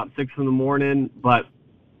at about 6 in the morning, but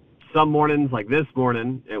some mornings, like this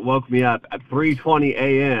morning, it woke me up at 3:20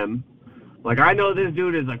 a.m. Like, I know this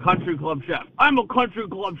dude is a country club chef. I'm a country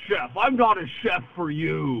club chef. I'm not a chef for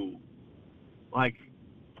you. Like,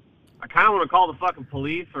 I kind of want to call the fucking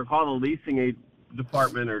police or call the leasing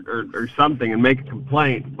department or something and make a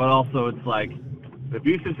complaint. But also, it's like,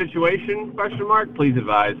 abusive situation, ? Please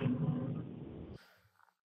advise.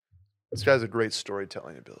 This guy's a great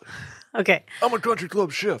storytelling ability. Okay. I'm a country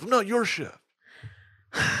club chef. I'm not your chef.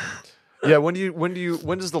 Yeah, when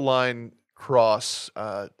does the line cross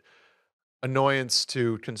annoyance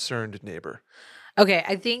to concerned neighbor? Okay,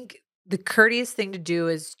 I think the courteous thing to do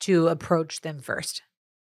is to approach them first.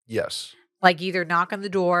 Yes. Like, either knock on the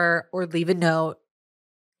door or leave a note.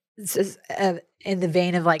 This is in the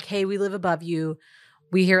vein of like, hey, we live above you.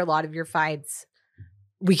 We hear a lot of your fights.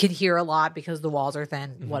 We can hear a lot because the walls are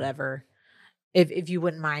thin, whatever. If you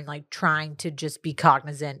wouldn't mind, like, trying to just be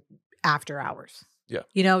cognizant after hours. Yeah.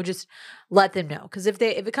 You know, just let them know. Because if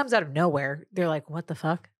it comes out of nowhere, they're like, what the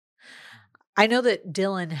fuck? I know that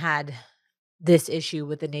Dylan had this issue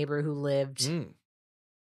with a neighbor who lived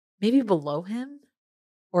maybe below him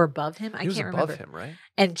or above him. I can't remember. He was above him, right?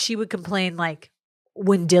 And she would complain, like,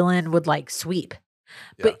 when Dylan would, like, sweep.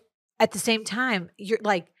 Yeah. But at the same time, you're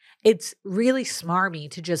like, it's really smarmy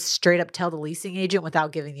to just straight up tell the leasing agent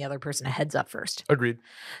without giving the other person a heads up first. Agreed.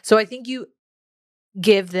 So I think you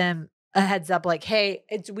give them a heads up, like, hey,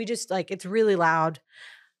 it's really loud.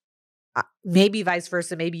 Maybe vice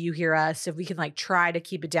versa. Maybe you hear us. If we can, like, try to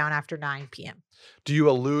keep it down after 9 p.m. Do you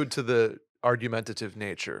allude to the argumentative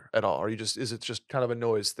nature at all? Or is it just kind of a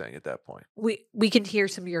noise thing at that point? We can hear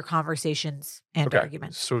some of your conversations and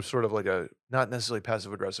arguments. So sort of like a, not necessarily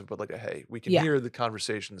passive aggressive, but like a, hey, we can hear the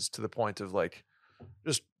conversations to the point of, like,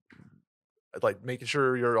 just like making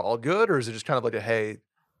sure you're all good? Or is it just kind of like a, hey,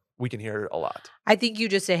 we can hear a lot? I think you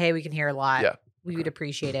just say, hey, we can hear a lot. Yeah. We would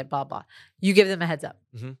appreciate it, blah, blah. You give them a heads up.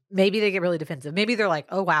 Mm-hmm. Maybe they get really defensive. Maybe they're like,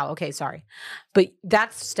 oh, wow, okay, sorry. But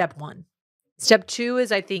that's step one. Step two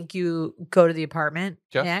is, I think you go to the apartment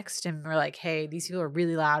next and we're like, hey, these people are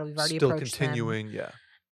really loud. We've already approached them. Still continuing,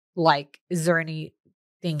 Like, is there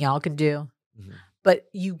anything y'all can do? Mm-hmm. But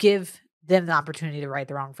you give them the opportunity to right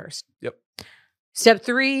the wrong first. Yep. Step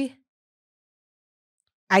three,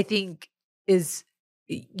 I think, is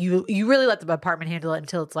you really let the apartment handle it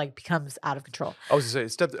until it's like becomes out of control. I was going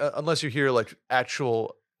to say, unless you hear like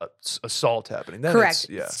actual assault happening. Then correct.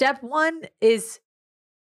 Step one is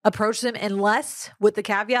approach them, unless, with the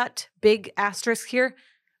caveat, big asterisk here,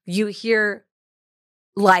 you hear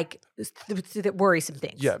like worrisome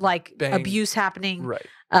things, like bang, abuse happening,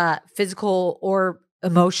 right? Physical or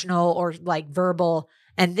emotional or like verbal,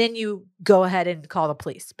 and then you go ahead and call the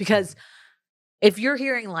police. Because if you're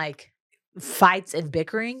hearing like fights and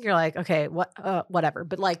bickering, you're like, okay, whatever.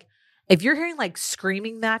 But like, if you're hearing like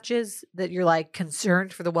screaming matches that you're like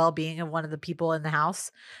concerned for the well-being of one of the people in the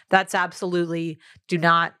house, that's absolutely do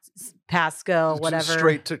not pass go, whatever.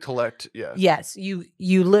 Straight to collect. Yeah. Yes. You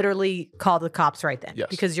literally call the cops right then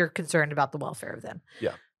because you're concerned about the welfare of them.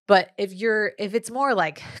 Yeah. But if it's more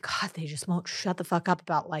like, God, they just won't shut the fuck up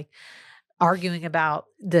about like arguing about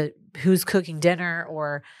who's cooking dinner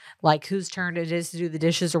or like whose turn it is to do the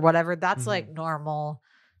dishes or whatever. That's like normal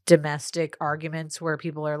domestic arguments where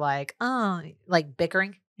people are like, oh, like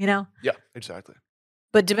bickering, you know? Yeah, exactly.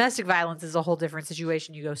 But domestic violence is a whole different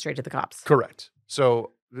situation. You go straight to the cops. Correct.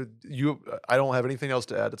 So I don't have anything else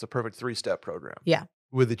to add. It's a perfect 3-step program. Yeah.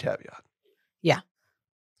 With the caveat. Yeah.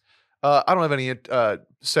 I don't have any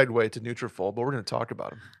segue to Nutrafol, but we're going to talk about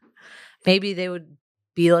them. Maybe they would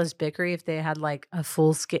be less bickery if they had like a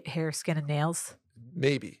full hair, skin, and nails.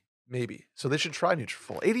 Maybe. So they should try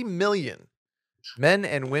Nutrafol. 80 million men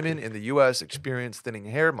and women in the U.S. experience thinning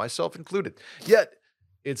hair, myself included. Yet,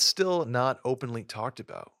 it's still not openly talked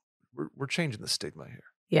about. We're changing the stigma here.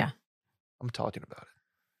 Yeah. I'm talking about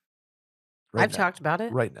it. I've talked about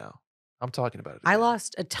it. Right now. I'm talking about it. I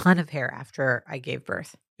lost a ton of hair after I gave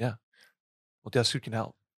birth. Yeah. Well, guess who can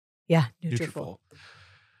help? Yeah, Nutrafol.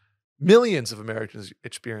 Millions of Americans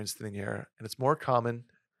experience thinning hair, and it's more common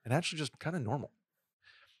and actually just kind of normal.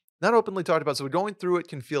 Not openly talked about, so going through it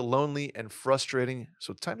can feel lonely and frustrating,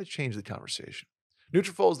 so it's time to change the conversation.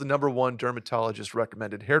 Nutrafol is the #1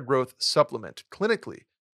 dermatologist-recommended hair growth supplement, clinically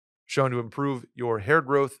shown to improve your hair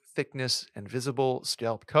growth, thickness, and visible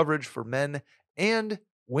scalp coverage for men and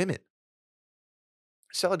women.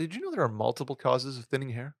 Sally, did you know there are multiple causes of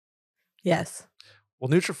thinning hair? Yes. Well,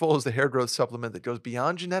 Nutrafol is the hair growth supplement that goes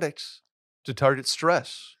beyond genetics to target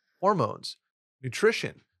stress, hormones,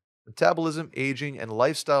 nutrition, metabolism, aging, and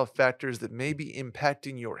lifestyle factors that may be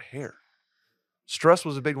impacting your hair. Stress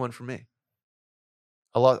was a big one for me.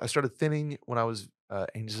 I started thinning when I was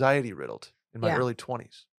anxiety-riddled in my early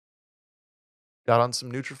 20s. Got on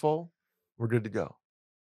some Nutrafol, we're good to go.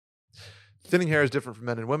 Thinning hair is different for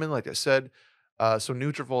men and women, like I said. So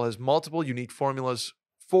Nutrafol has multiple unique formulas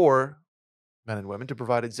for men and women to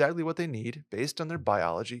provide exactly what they need based on their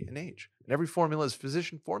biology and age. And every formula is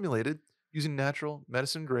physician formulated using natural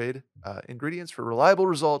medicine-grade ingredients for reliable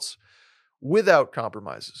results without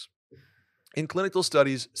compromises. In clinical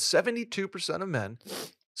studies, 72% of men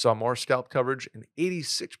saw more scalp coverage and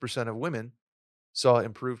 86% of women saw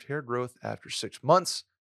improved hair growth after 6 months.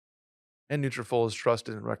 And Nutrafol is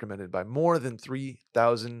trusted and recommended by more than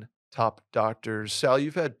 3,000 top doctors. Sal,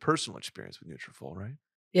 you've had personal experience with Nutrafol, right?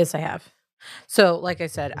 Yes, I have. So, like I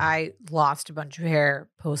said, I lost a bunch of hair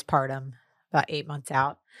postpartum, about 8 months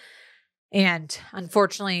out. And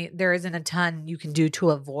unfortunately, there isn't a ton you can do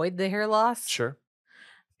to avoid the hair loss. Sure.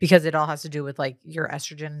 Because it all has to do with like your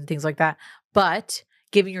estrogen and things like that. But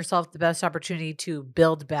giving yourself the best opportunity to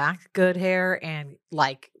build back good hair and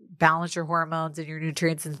like balance your hormones and your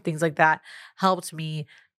nutrients and things like that helped me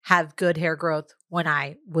have good hair growth when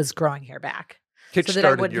I was growing hair back. So that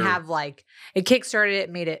I wouldn't have like, it kickstarted it,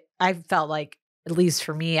 made it, I felt like, at least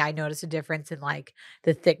for me, I noticed a difference in like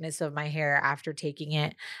the thickness of my hair after taking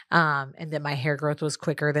it. And that my hair growth was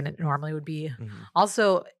quicker than it normally would be. Mm-hmm.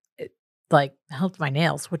 Also, it like helped my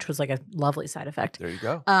nails, which was like a lovely side effect. There you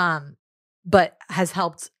go. But has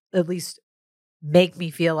helped at least make me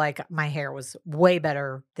feel like my hair was way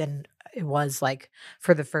better than it was like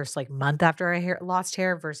for the first like month after I lost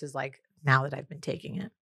hair versus like now that I've been taking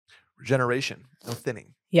it. Regeneration, no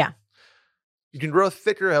thinning. Yeah. You can grow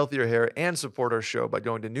thicker, healthier hair and support our show by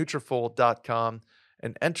going to Nutrafol.com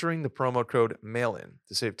and entering the promo code MAILIN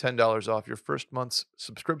to save $10 off your first month's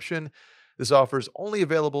subscription. This offer is only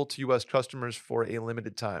available to U.S. customers for a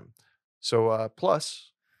limited time. So,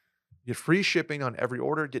 plus, get free shipping on every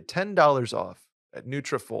order. Get $10 off at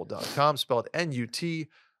Nutrafol.com, spelled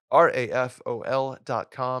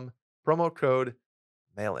Nutrafol.com. Promo code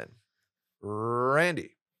MAILIN.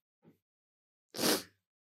 Randy.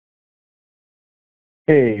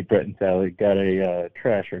 Hey, Brett and Sally, got a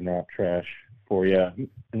trash or not trash for you.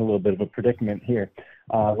 In a little bit of a predicament here.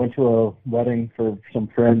 Went to a wedding for some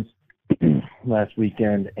friends last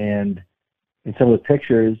weekend, and in some of the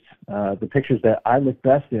pictures that I look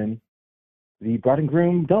best in, the bride and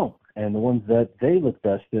groom don't. And the ones that they look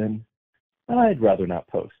best in, I'd rather not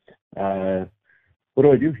post. What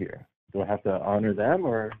do I do here? Do I have to honor them,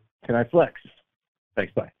 or can I flex?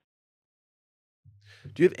 Thanks, bye.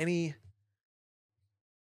 Do you have any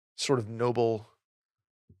sort of noble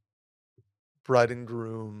bride and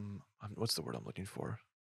groom, what's the word I'm looking for?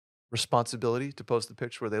 Responsibility to post the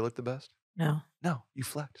picture where they look the best? No. No, you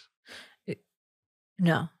flex.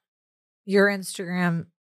 No. Your Instagram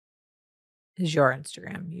is your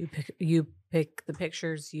Instagram. You pick the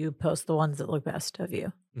pictures, you post the ones that look best of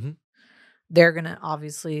you. Mm-hmm. They're going to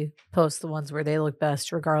obviously post the ones where they look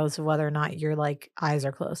best, regardless of whether or not your like eyes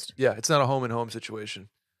are closed. Yeah, it's not a home and home situation.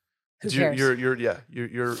 Who cares?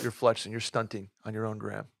 You're flexing, you're stunting on your own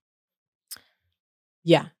gram.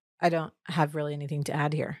 Yeah, I don't have really anything to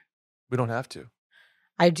add here. We don't have to.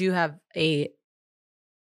 I do have a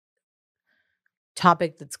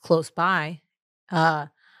topic that's close by.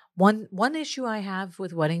 One issue I have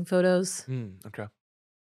with wedding photos okay.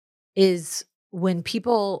 is when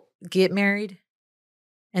people get married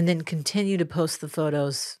and then continue to post the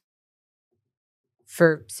photos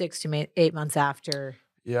for 6 to 8 months after.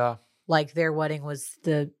 Yeah. Like their wedding was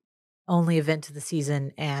the only event of the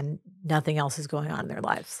season and nothing else is going on in their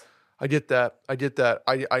lives. I get that.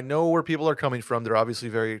 I know where people are coming from. They're obviously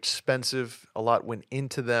very expensive. A lot went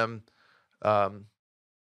into them.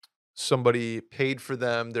 Somebody paid for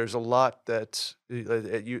them. There's a lot that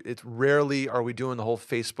it's rarely are we doing the whole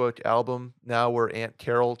Facebook album now where Aunt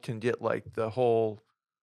Carol can get like the whole,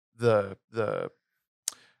 the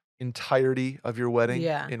entirety of your wedding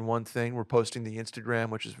in one thing. We're posting the Instagram,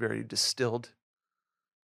 which is very distilled.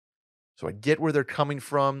 So I get where they're coming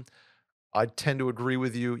from. I tend to agree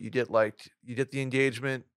with you. You get the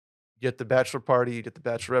engagement, you get the bachelor party, you get the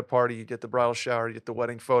bachelorette party, you get the bridal shower, you get the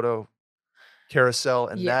wedding photo carousel,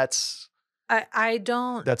 and that's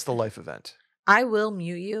the life event. I will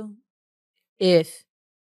mute you if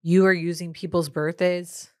you are using people's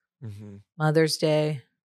birthdays, Mother's Day,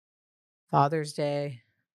 Father's Day,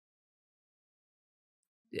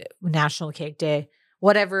 National Cake Day,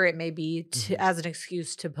 whatever it may be, as an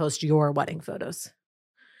excuse to post your wedding photos.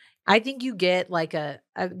 I think you get like the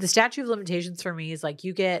statute of limitations for me is like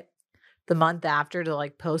you get the month after to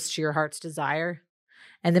like post to your heart's desire.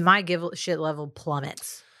 And then my give a shit level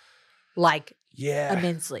plummets like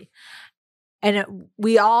immensely. And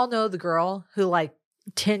we all know the girl who like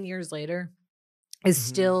 10 years later is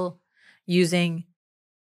still using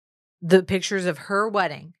the pictures of her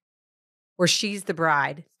wedding where she's the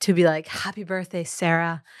bride to be like, happy birthday,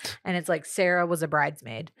 Sarah. And it's like Sarah was a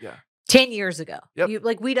bridesmaid. Yeah. 10 years ago. Yep.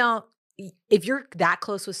 If you're that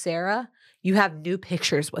close with Sarah, you have new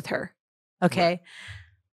pictures with her. Okay. Right.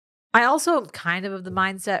 I also am kind of the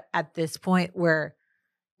mindset at this point where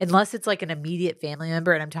unless it's like an immediate family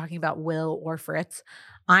member, and I'm talking about Will or Fritz,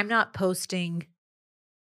 I'm not posting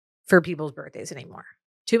for people's birthdays anymore.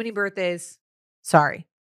 Too many birthdays. Sorry.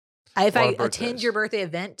 If I attend your birthday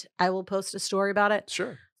event, I will post a story about it.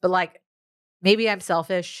 Sure. But like, maybe I'm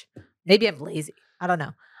selfish. Maybe I'm lazy. I don't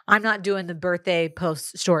know. I'm not doing the birthday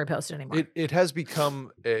story post anymore. It has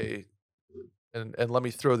become and let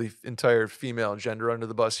me throw the entire female gender under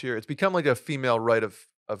the bus here. It's become like a female right of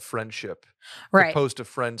friendship. Right. To post a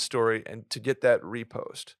friend story and to get that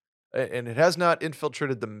repost. And it has not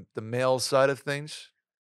infiltrated the male side of things.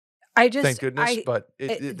 Thank goodness. But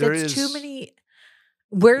there is too many.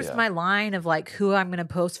 Where's my line of like who I'm going to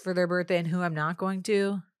post for their birthday and who I'm not going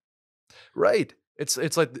to? Right. It's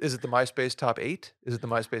like, is it the MySpace top 8? Is it the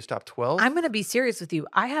MySpace top 12? I'm going to be serious with you.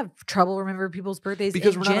 I have trouble remembering people's birthdays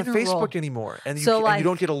because we're not on Facebook anymore, and you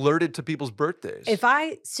don't get alerted to people's birthdays. If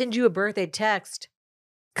I send you a birthday text,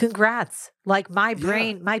 congrats. Like my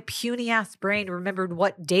brain, my puny ass brain remembered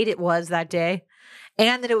what date it was that day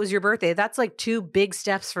and that it was your birthday. That's like 2 big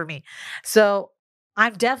steps for me. So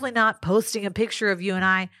I'm definitely not posting a picture of you and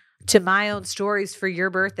I to my own stories for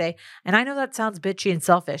your birthday. And I know that sounds bitchy and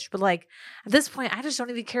selfish, but like at this point, I just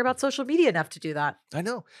don't even care about social media enough to do that. I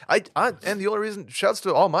know. And the only reason, shouts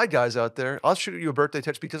to all my guys out there, I'll shoot you a birthday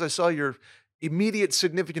text because I saw your immediate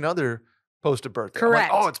significant other post a birthday.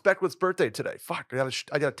 Correct. I'm like, oh, it's Beckwith's birthday today. Fuck,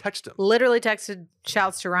 I gotta text him. Literally texted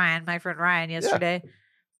shouts to Ryan, my friend Ryan, yesterday.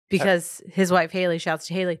 Because his wife Haley, shouts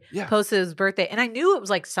to Haley, posted his birthday. And I knew it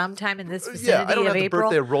was like sometime in this vicinity I don't of have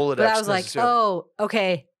April. The birthday Rolodex, but I was like, oh,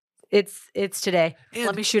 okay. It's today. And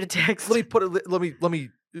let me shoot a text. Let me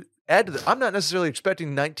add to that. I'm not necessarily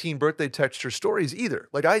expecting 19 birthday texts or stories either.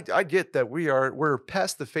 Like I get that we're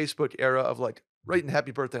past the Facebook era of like writing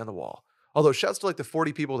happy birthday on the wall. Although shouts to like the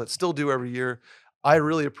 40 people that still do every year. I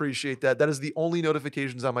really appreciate that. That is the only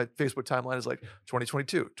notifications on my Facebook timeline is like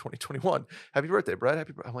 2022, 2021. Happy birthday, Brad.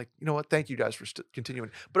 Happy birthday. I'm like, you know what? Thank you guys for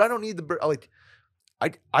continuing. But I don't need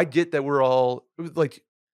I get that we're all like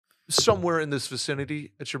somewhere in this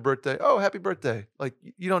vicinity. It's your birthday. Oh, happy birthday. Like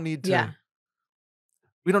you don't need to.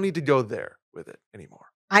 We don't need to go there with it anymore.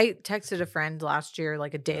 I texted a friend last year,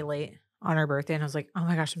 like a day late on her birthday. And I was like, oh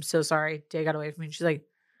my gosh, I'm so sorry. Day got away from me. And she's like,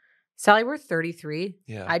 Sally, we're 33.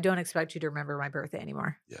 Yeah. I don't expect you to remember my birthday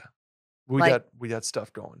anymore. Yeah. We got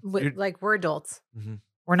stuff going. We're adults. Mm-hmm.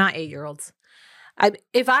 We're not 8-year-olds.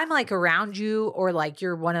 If I'm like around you or like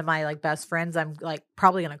you're one of my like best friends, I'm like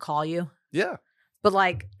probably going to call you. Yeah. But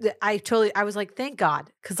like I was like, thank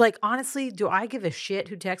God. Cause like, honestly, do I give a shit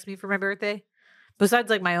who texts me for my birthday? Besides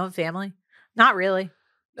like my own family? Not really.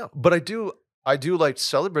 No, but I do like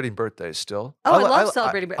celebrating birthdays still. Oh, I love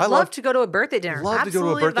celebrating. I love to go to a birthday dinner. Love Absolutely to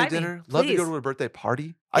go to a birthday dinner. Love to go to a birthday party.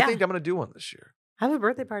 Yeah. I think I'm going to do one this year. Have a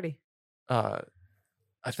birthday party. I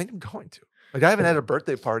think I'm going to. Like I haven't had a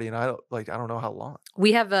birthday party in I don't know how long.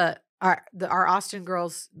 We have our Austin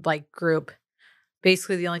girls like group.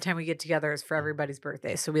 basically the only time we get together is for everybody's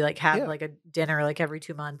birthday. So we like have like a dinner like every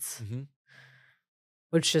 2 months,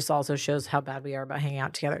 which just also shows how bad we are about hanging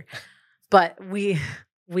out together. But we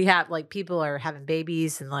have like people are having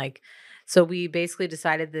babies and like, so we basically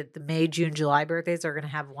decided that the May, June, July birthdays are going to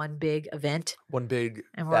have one big event. One big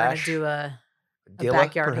and we're going to do a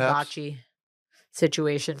backyard hibachi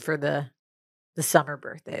situation for the summer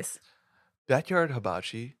birthdays. Backyard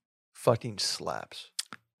hibachi fucking slaps.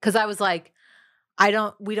 Because I was like,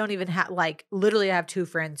 we don't even have like, literally I have 2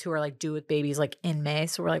 friends who are like due with babies like in May.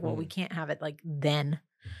 So we're like, well, we can't have it like then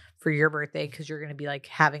for your birthday because you're going to be like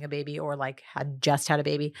having a baby or like just had a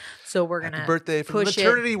baby. So we're going to birthday from the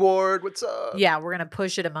maternity ward. What's up? Yeah, we're going to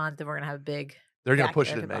push it a month and we're going to have a big. They're going to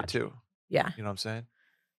push it in May too. Yeah. You know what I'm saying?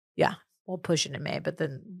 Yeah. We'll push it in May, but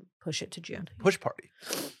then push it to June. Push party.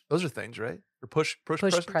 Those are things, right? Or push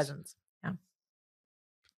presents. Yeah.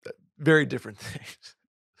 Very different things.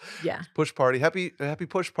 Yeah. Push party. Happy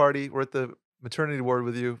push party. We're at the maternity ward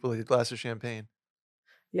with you with a glass of champagne.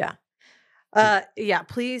 Yeah. Yeah.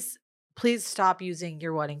 Please stop using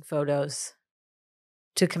your wedding photos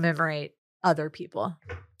to commemorate other people.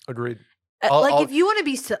 Agreed. If you want to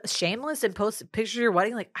be shameless and post a picture of your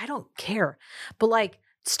wedding, like, I don't care. But like,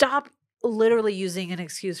 stop literally using an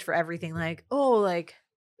excuse for everything. Like, oh, like,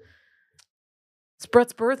 it's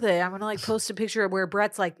Brett's birthday. I'm going to like post a picture of where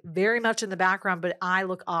Brett's like very much in the background, but I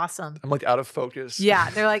look awesome. I'm like out of focus. Yeah.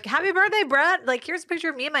 They're like, happy birthday, Brett. Like, here's a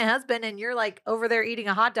picture of me and my husband. And you're like over there eating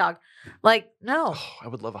a hot dog. Like, no. Oh, I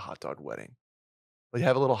would love a hot dog wedding. Like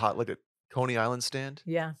have a little like a Coney Island stand.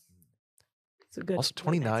 Yeah. It's a good. Also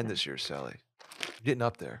 29 this year, Sally. Getting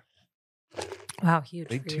up there. Wow. Huge.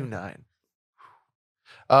 Big 29.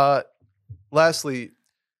 Lastly,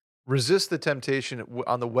 resist the temptation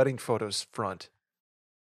on the wedding photos front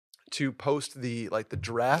to post the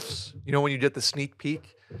drafts. You know, when you get the sneak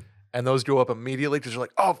peek and those go up immediately because you're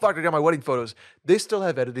like, oh, fuck, I got my wedding photos. They still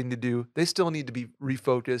have editing to do. They still need to be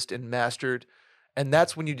refocused and mastered. And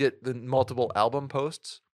that's when you get the multiple album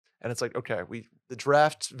posts. And it's like, okay, the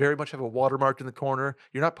drafts very much have a watermark in the corner.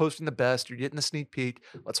 You're not posting the best. You're getting the sneak peek.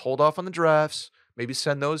 Let's hold off on the drafts. Maybe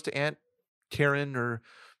send those to Aunt Karen or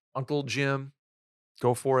Uncle Jim.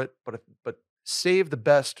 Go for it. But save the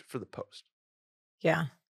best for the post. Yeah.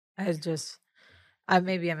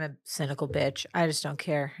 Maybe I'm a cynical bitch. I just don't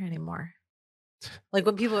care anymore. Like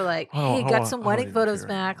when people are like, hey, got some wedding photos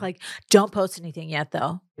back. Anymore. Like, don't post anything yet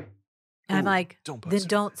though. And I'm like,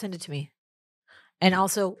 don't send it to me. And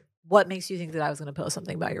also, what makes you think that I was going to post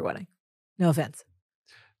something about your wedding? No offense.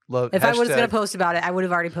 If I was going to post about it, I would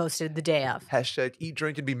have already posted the day of. # eat,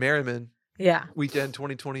 drink, and be merryman. Yeah. Weekend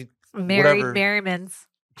 2020. Married merrymans.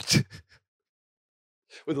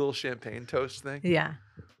 With a little champagne toast thing. Yeah.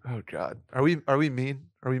 Oh God. Are we mean?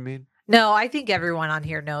 Are we mean? No, I think everyone on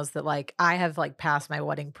here knows that like I have like passed my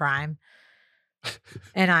wedding prime.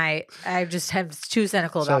 And I just am too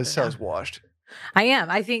cynical about it. Sounds washed. I am.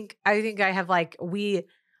 I think I have like we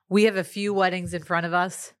have a few weddings in front of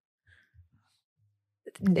us.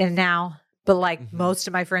 And now, but like most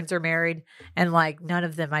of my friends are married and like none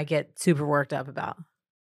of them I get super worked up about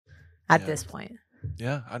at this point.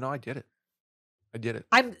 Yeah, I know. I get it.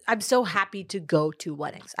 I'm so happy to go to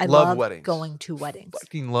weddings. I love weddings. Going to weddings.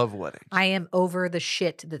 Fucking love weddings. I am over the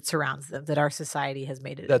shit that surrounds them that our society has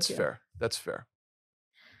made it. That's fair.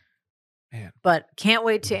 Man. But can't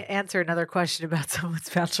wait to answer another question about someone's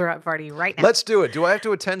bachelorette party right now. Let's do it. Do I have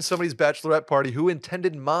to attend somebody's bachelorette party? Who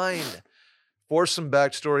intended mine? For some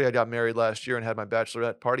backstory, I got married last year and had my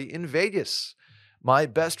bachelorette party in Vegas. My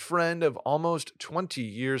best friend of almost 20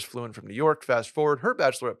 years flew in from New York. Fast forward, her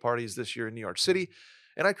bachelorette party is this year in New York City,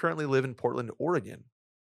 and I currently live in Portland, Oregon.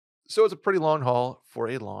 So it's a pretty long haul for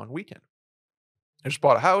a long weekend. I just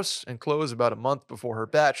bought a house and closed about a month before her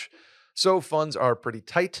batch, so funds are pretty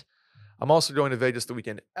tight. I'm also going to Vegas the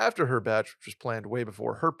weekend after her batch, which was planned way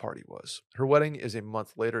before her party was. Her wedding is a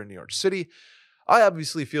month later in New York City. I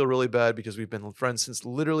obviously feel really bad because we've been friends since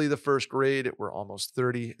literally the first grade. We're almost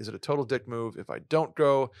 30. Is it a total dick move if I don't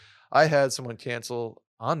go? I had someone cancel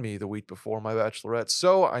on me the week before my bachelorette,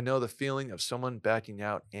 so I know the feeling of someone backing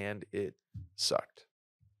out, and it sucked.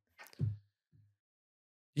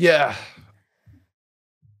 Yeah.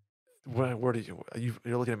 Where do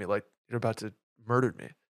you're looking at me like you're about to murder me.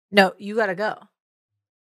 No, you got to go.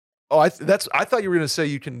 Oh, I thought you were going to say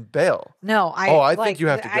you can bail. No, I think you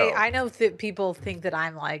have to go. I know that people think that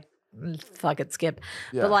I'm like, fuck it, skip.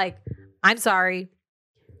 Yeah. But like, I'm sorry.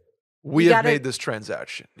 We have made this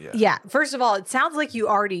transaction. Yeah. Yeah. First of all, it sounds like you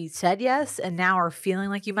already said yes and now are feeling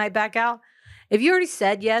like you might back out. If you already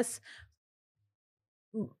said yes,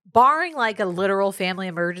 barring like a literal family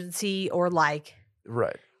emergency or like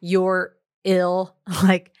right, your ill.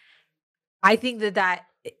 Like, I think that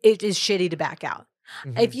it is shitty to back out.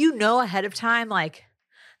 Mm-hmm. If you know ahead of time, like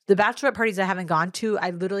the bachelorette parties I haven't gone to,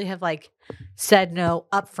 I literally have like said no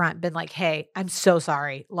up front, been like, hey, I'm so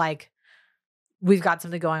sorry. Like, we've got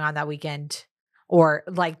something going on that weekend. Or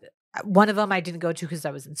like one of them I didn't go to because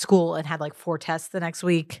I was in school and had like 4 tests the next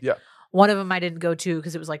week. Yeah. One of them I didn't go to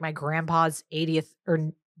because it was like my grandpa's 80th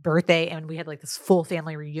or birthday, and we had like this full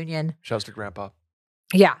family reunion. Shouts to grandpa.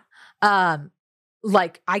 Yeah.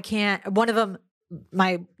 Like I can't, one of them,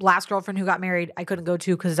 my last girlfriend who got married, I couldn't go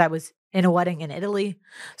to because I was in a wedding in Italy.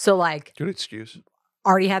 So like, good excuse.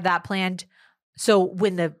 Already had that planned. So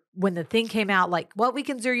when the thing came out, like, what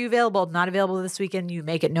weekends are you available? Not available this weekend. You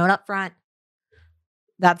make it known up front.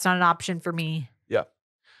 That's not an option for me. Yeah.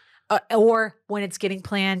 Or when it's getting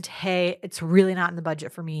planned, hey, it's really not in the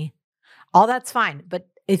budget for me. All that's fine. But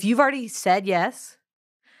if you've already said yes,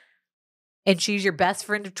 and she's your best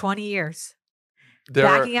friend of 20 years,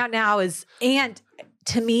 backing out now is, and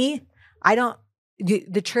to me,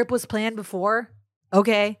 the trip was planned before.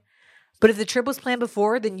 Okay. But if the trip was planned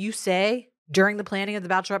before, then you say during the planning of the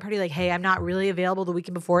bachelorette party, like, hey, I'm not really available the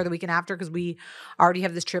weekend before, the weekend after, because we already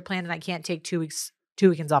have this trip planned and I can't take 2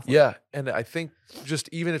 weekends off. Yeah. And I think just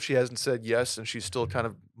even if she hasn't said yes and she's still kind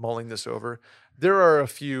of mulling this over, there are a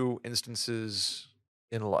few instances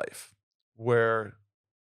in life where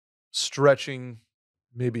stretching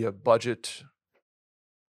maybe a budget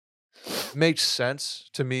makes sense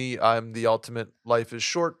to me. I'm the ultimate life is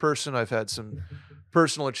short person. I've had some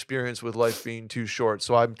personal experience with life being too short.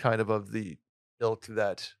 So I'm kind of the ilk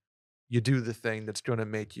that you do the thing that's going to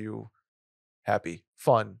make you happy,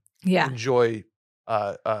 fun, enjoy,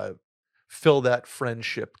 fill that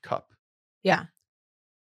friendship cup. Yeah.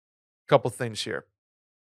 Couple things here.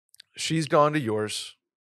 She's gone to yours.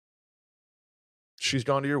 She's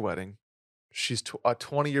gone to your wedding. She's a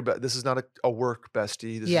 20-year this is not a work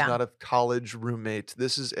bestie. This is not a college roommate.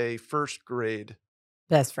 This is a first grade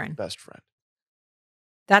best friend.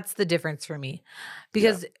 That's the difference for me.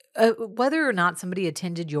 Because whether or not somebody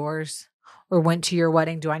attended yours or went to your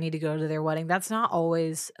wedding, do I need to go to their wedding? That's not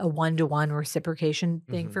always a one-to-one reciprocation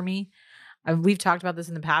thing for me. We've talked about this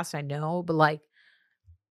in the past, I know, but like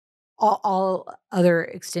all other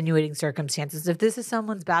extenuating circumstances, if this is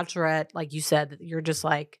someone's bachelorette, like you said, that you're just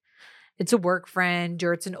like, it's a work friend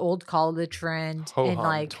or it's an old college friend. And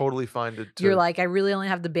like totally fine to you're like, I really only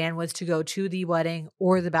have the bandwidth to go to the wedding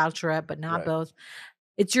or the bachelorette, but not both.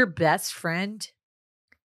 It's your best friend.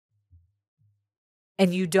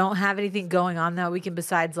 And you don't have anything going on that weekend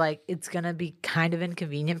besides like, it's going to be kind of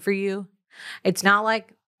inconvenient for you. It's not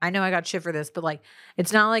like, I know I got shit for this, but like,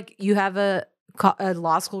 it's not like you have a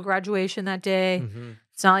law school graduation that day. Mm-hmm.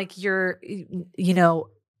 It's not like you're,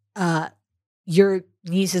 your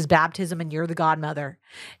niece's baptism and you're the godmother.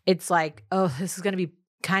 It's like, oh, this is going to be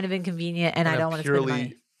kind of inconvenient and I don't want to spend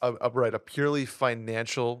money. A purely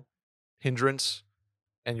financial hindrance,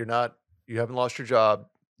 and you haven't lost your job.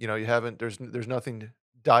 You haven't, there's nothing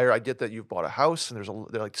dire. I get that you've bought a house and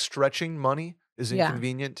they're like stretching money is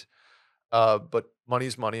inconvenient. But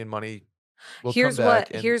money's money and money will come back.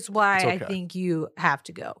 Here's why I think you have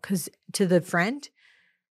to go. Because to the friend,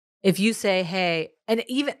 if you say, hey, and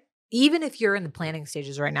even if you're in the planning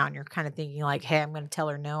stages right now and you're kind of thinking like, hey, I'm going to tell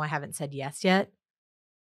her no, I haven't said yes yet.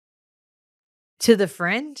 To the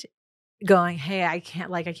friend going, hey, I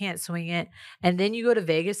can't swing it. And then you go to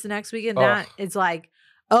Vegas the next weekend. That it's like,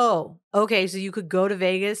 oh, okay. So you could go to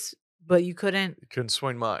Vegas, but you couldn't. You couldn't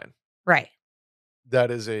swing mine. Right. That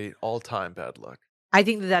is a all-time bad luck. I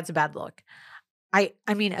think that's a bad look. I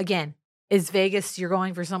mean, again, is Vegas, you're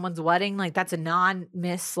going for someone's wedding? Like that's a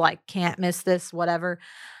non-miss, like can't miss this, whatever.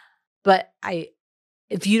 But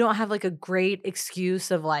if you don't have like a great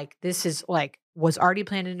excuse of like, this is like, was already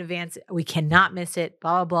planned in advance, we cannot miss it,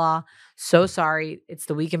 blah, blah, blah. So sorry. It's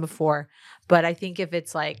the weekend before. But I think if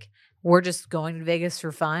it's like, we're just going to Vegas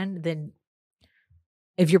for fun, then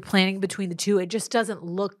if you're planning between the two, it just doesn't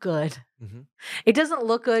look good. Mm-hmm. It doesn't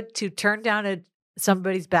look good to turn down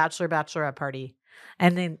somebody's bachelorette party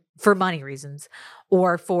and then for money reasons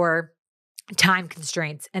or for time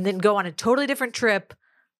constraints and then go on a totally different trip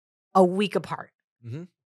a week apart. Mm-hmm.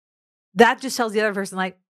 That just tells the other person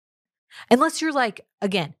like, unless you're like,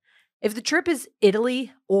 again, if the trip is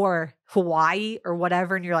Italy or Hawaii or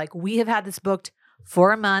whatever, and you're like, we have had this booked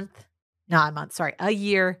for a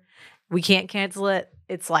year. We can't cancel it.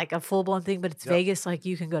 It's like a full-blown thing, but it's Vegas. Like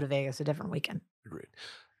you can go to Vegas a different weekend. Agreed.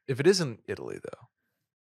 If it isn't Italy though.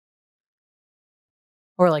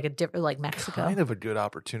 Or like a different, like Mexico. Kind of a good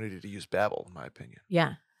opportunity to use Babbel, in my opinion.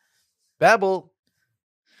 Yeah. Babbel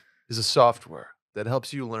is a software that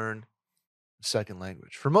helps you learn second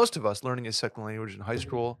language. For most of us, learning a second language in high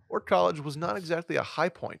school or college was not exactly a high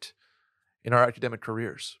point in our academic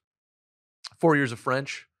careers. 4 years of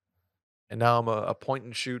French, and now I'm a point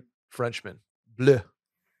and shoot Frenchman. Bleu.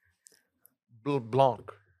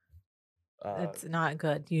 Blanc. It's not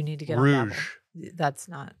good. You need to get rouge. on Babbel. That's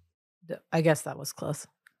not. I guess that was close.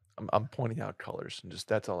 I'm pointing out colors and just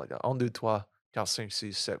that's all I got. 1, 2, 3, 4, 5,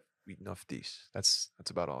 6, 7, 8, 9, 10. That's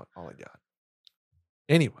about all I got.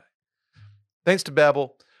 Anyway, thanks to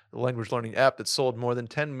Babbel, the language learning app that sold more than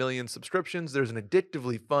 10 million subscriptions, there's an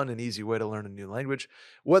addictively fun and easy way to learn a new language.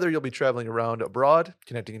 Whether you'll be traveling around abroad,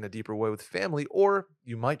 connecting in a deeper way with family, or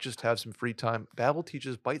you might just have some free time, Babbel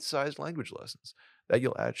teaches bite-sized language lessons that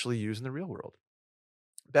you'll actually use in the real world.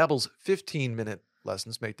 Babbel's 15-minute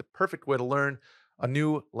lessons make the perfect way to learn a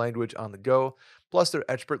new language on the go. Plus, their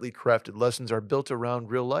expertly crafted lessons are built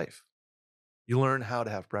around real life. You learn how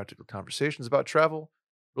to have practical conversations about travel,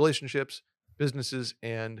 relationships, businesses,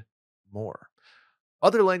 and more.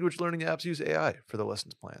 Other language learning apps use AI for the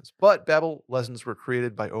lessons plans, but Babbel lessons were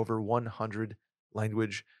created by over 100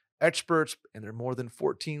 language experts, and there are more than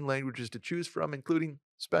 14 languages to choose from, including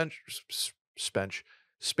Spanish,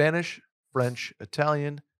 French,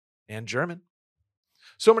 Italian, and German.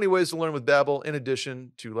 So many ways to learn with Babbel. In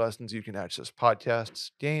addition to lessons, you can access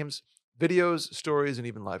podcasts, games, videos, stories, and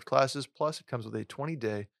even live classes. Plus, it comes with a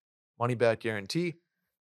 20-day money-back guarantee.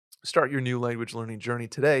 Start your new language learning journey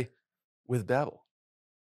today with Babbel.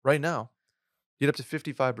 Right now, get up to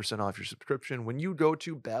 55% off your subscription when you go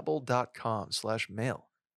to babbel.com/mail.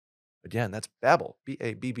 Again, that's Babbel,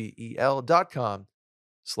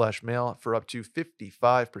 BABBEL.com/mail for up to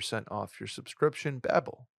 55% off your subscription.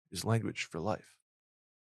 Babbel is language for life.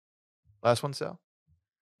 Last one, Sal?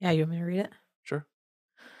 Yeah, you want me to read it? Sure.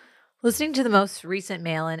 Listening to the most recent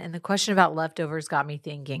mail-in and the question about leftovers got me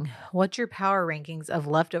thinking, what's your power rankings of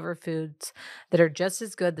leftover foods that are just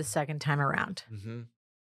as good the second time around? Mm-hmm.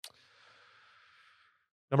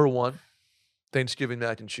 Number 1, Thanksgiving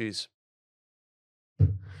mac and cheese.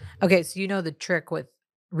 Okay, so you know the trick with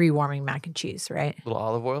rewarming mac and cheese, right? A little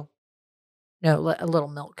olive oil? No, a little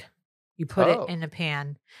milk. You put it in a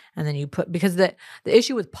pan and then you put, because the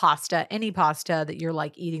issue with pasta, any pasta that you're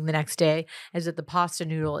like eating the next day, is that the pasta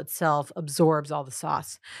noodle itself absorbs all the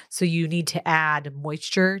sauce. So you need to add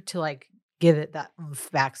moisture to like give it that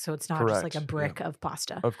oomph back. So it's not just like a brick of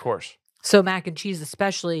pasta. Of course. So mac and cheese,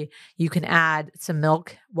 especially, you can add some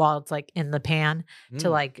milk while it's like in the pan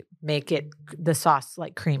to like make it the sauce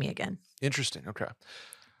like creamy again. Interesting. Okay.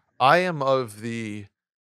 I am of the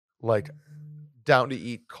like down to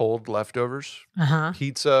eat cold leftovers.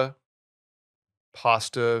 Pizza,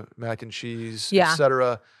 pasta, mac and cheese,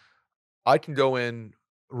 etc. I can go in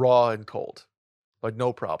raw and cold, like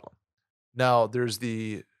no problem. Now there's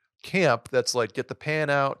the camp that's like get the pan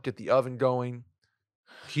out, get the oven going,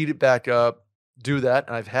 heat it back up, do that.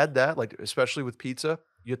 And I've had that, like especially with pizza.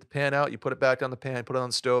 You get the pan out, you put it back on the pan, put it on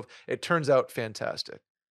the stove. It turns out fantastic.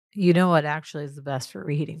 You know what actually is the best for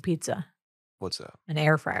reheating pizza? What's that? An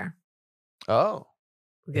air fryer. Oh.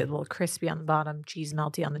 We get a little crispy on the bottom, cheese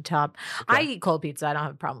melty on the top. Okay. I eat cold pizza. I don't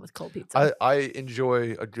have a problem with cold pizza. I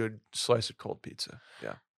enjoy a good slice of cold pizza.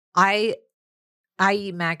 Yeah. I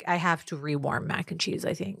eat I have to rewarm mac and cheese,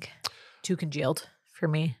 I think. Too congealed for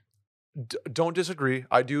me. Don't disagree.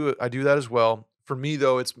 I do that as well. For me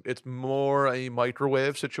though, it's more a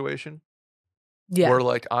microwave situation. Yeah. Where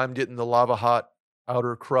like I'm getting the lava hot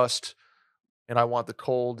outer crust and I want the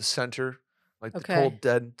cold center, like the cold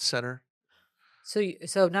dead center.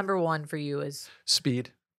 So number 1 for you is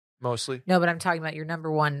speed, mostly. No, but I'm talking about your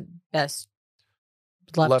number 1 best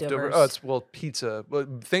leftovers. Oh, it's pizza. Well,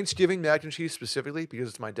 Thanksgiving mac and cheese specifically because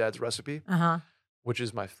it's my dad's recipe. Which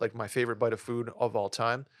is my favorite bite of food of all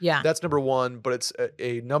time. Yeah, that's number 1, but it's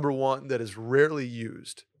a number 1 that is rarely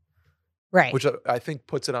used. Right, which I think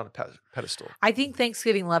puts it on a pedestal. I think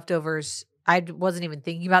Thanksgiving leftovers. I wasn't even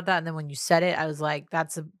thinking about that, and then when you said it, I was like,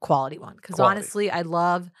 "That's a quality one." Because honestly, I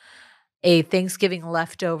love a Thanksgiving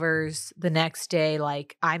leftovers the next day.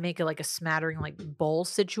 Like I make it like a smattering like bowl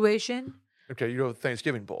situation. Okay, you go with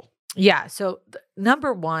Thanksgiving bowl. Yeah. So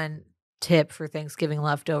number 1 tip for Thanksgiving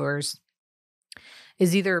leftovers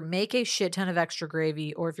is either make a shit ton of extra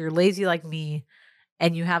gravy, or if you're lazy like me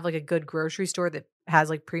and you have like a good grocery store that has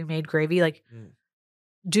like pre-made gravy, like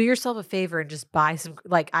do yourself a favor and just buy some.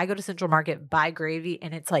 Like I go to Central Market, buy gravy,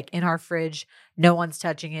 and it's like in our fridge. No one's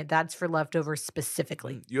touching it. That's for leftovers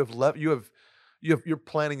specifically. You're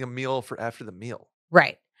planning a meal for after the meal.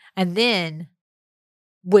 Right. And then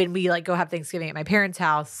when we like go have Thanksgiving at my parents'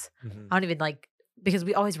 house, I don't even like, because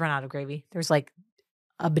we always run out of gravy. There's like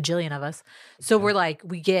a bajillion of us. So we're like,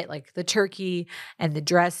 we get like the turkey and the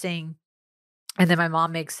dressing. And then my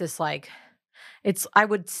mom makes this like, I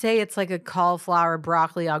would say it's like a cauliflower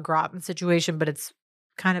broccoli au gratin situation, but it's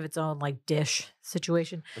kind of its own like dish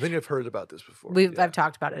situation. I think I've heard about this before. I've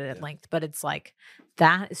talked about it at length, but it's like,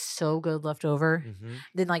 that is so good left over. Mm-hmm.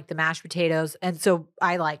 Then like the mashed potatoes. And so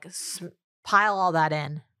I like pile all that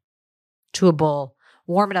in to a bowl,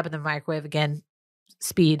 warm it up in the microwave again,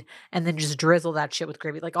 speed, and then just drizzle that shit with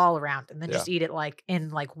gravy like all around, and then just eat it like in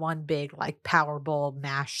like one big like power bowl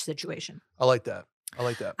mash situation. I like that.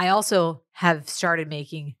 I also have started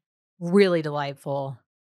making really delightful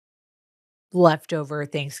leftover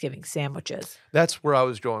Thanksgiving sandwiches. That's where I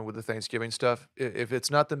was going with the Thanksgiving stuff. If it's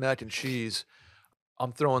not the mac and cheese,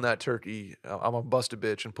 I'm throwing that turkey. I'm gonna bust a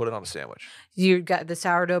bitch and put it on a sandwich. You got the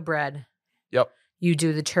sourdough bread. Yep. You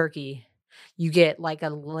do the turkey. You get like a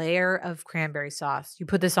layer of cranberry sauce. You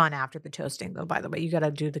put this on after the toasting, though, by the way. You got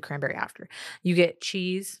to do the cranberry after. You get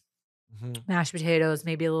cheese, mashed potatoes,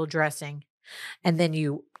 maybe a little dressing. And then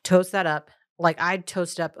you toast that up. Like I'd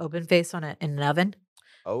toast up open face on it in an oven.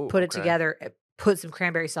 Oh, put it together, put some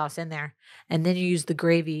cranberry sauce in there. And then you use the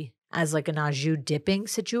gravy as like an au jus dipping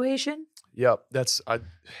situation. Yep.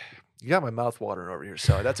 You got my mouth watering over here,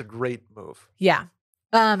 Sally. That's a great move. Yeah.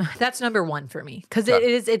 That's number one for me. Cause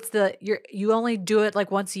you only do it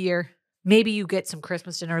like once a year. Maybe you get some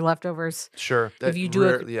Christmas dinner leftovers. Sure. If you do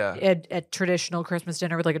a traditional Christmas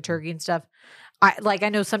dinner with like a turkey and stuff. I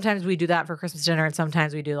know sometimes we do that for Christmas dinner, and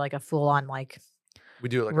sometimes we do like a full on like we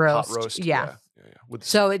do like roast. A hot roast. Yeah.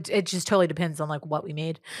 So it just totally depends on like what we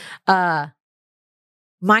made. My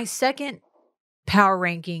second power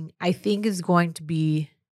ranking, I think, is going to be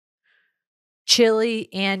chili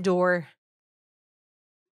and or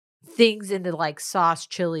things into like sauce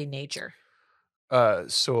chili nature.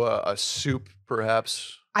 So a soup,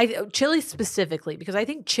 perhaps. Chili specifically, because I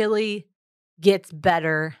think chili gets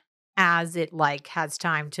better as it like has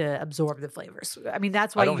time to absorb the flavors. I mean,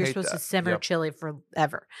 that's why you're supposed to simmer chili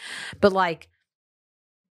forever. But like,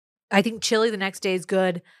 I think chili the next day is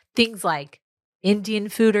good. Things like Indian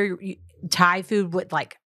food or Thai food with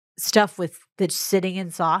like stuff that's sitting in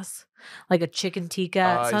sauce, like a chicken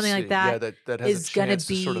tikka, something like that. Yeah, that has a chance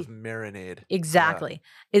to sort of marinade. Exactly.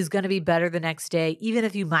 Is going to be better the next day, even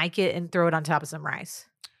if you mic it and throw it on top of some rice.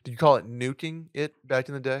 Did you call it nuking it back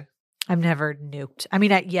in the day? I've never nuked. I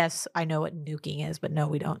mean, yes, I know what nuking is, but no,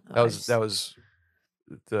 we don't. That was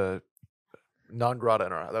the non grata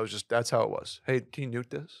in our. That's how it was. Hey, can you nuke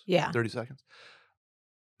this? Yeah. 30 seconds.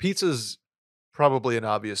 Pizza's probably an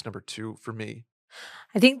obvious number 2 for me.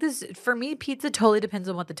 I think for me, pizza totally depends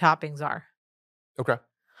on what the toppings are. Okay.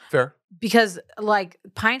 Fair. Because like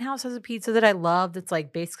Pine House has a pizza that I love that's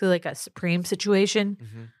like basically like a supreme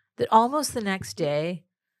situation that almost the next day,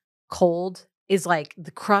 cold, is like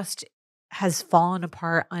the crust has fallen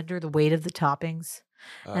apart under the weight of the toppings.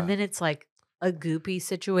 And then it's like a goopy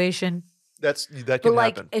situation. That can but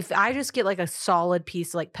like happen. If I just get like a solid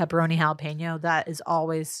piece like pepperoni jalapeno, that is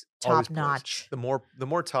always top notch. The more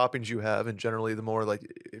toppings you have, and generally the more, like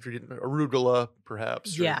if you're getting arugula,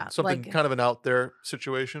 perhaps, or something kind of an out there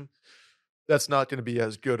situation, that's not going to be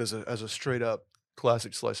as good as a straight up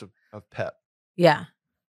classic slice of pep. Yeah.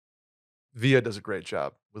 Via does a great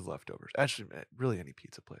job with leftovers. Actually, really any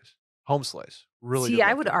pizza place. Home slice. Really. See,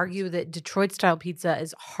 I would argue that Detroit style pizza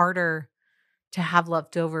is harder to have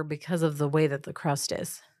leftover because of the way that the crust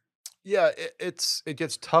is. Yeah, it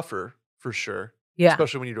gets tougher for sure. Yeah.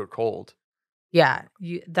 Especially when you do it cold. Yeah.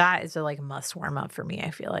 That is a like must warm up for me,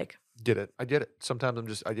 I feel like. Get it. I get it.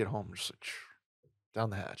 Sometimes I get home just like down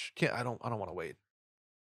the hatch. I don't want to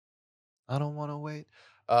wait.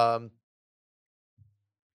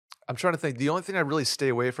 I'm trying to think. The only thing I really stay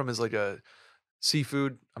away from is like a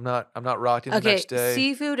seafood. I'm not rocking the next day.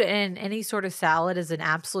 Seafood and any sort of salad is an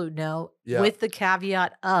absolute no. Yeah. With the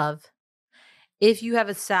caveat of if you have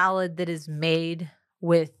a salad that is made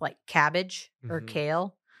with like cabbage or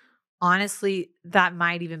kale, honestly, that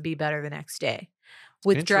might even be better the next day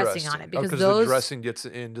with dressing on it, because the dressing gets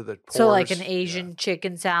into the pores. So like an Asian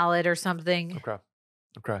chicken salad or something.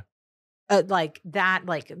 Okay. Like that,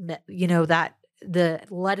 like, you know, that the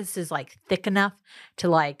lettuce is like thick enough to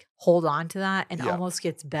like hold on to that and almost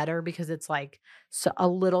gets better because it's like a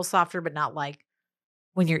little softer, but not like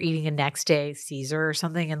when you're eating a next day Caesar or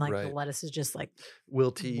something and like the lettuce is just like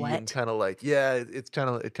wilty wet. And kind of like, it kind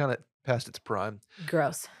of past its prime.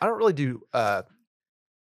 Gross. I don't really do, I'll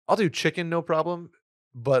do chicken, no problem,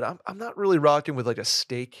 but I'm not really rocking with like a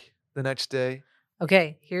steak the next day.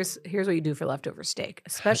 Okay, here's what you do for leftover steak,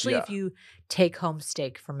 especially if you take home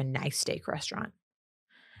steak from a nice steak restaurant,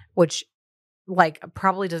 which like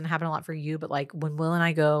probably doesn't happen a lot for you, but like when Will and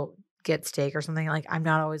I go get steak or something, like I'm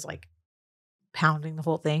not always like pounding the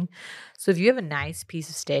whole thing. So if you have a nice piece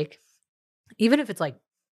of steak, even if it's like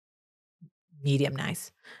medium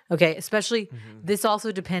nice, okay, especially this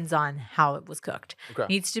also depends on how it was cooked. Okay. It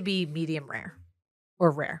needs to be medium rare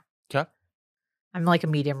or rare. Okay. I'm like a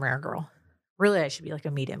medium rare girl. Really, I should be like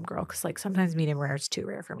a medium girl because like sometimes medium rare is too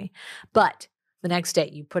rare for me. But the next day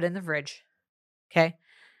you put it in the fridge, okay?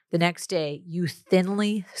 The next day you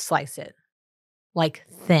thinly slice it, like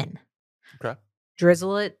thin. Okay.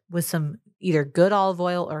 Drizzle it with some either good olive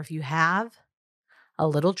oil or if you have a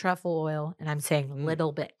little truffle oil, and I'm saying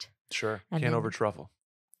little bit. Sure. And Can't then, over truffle.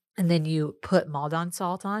 And then you put Maldon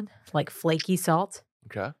salt on, like flaky salt.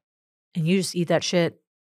 Okay. And you just eat that shit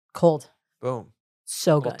cold. Boom.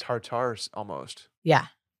 So little good. Tartars almost. Yeah.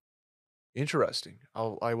 Interesting.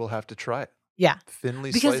 I will have to try it. Yeah.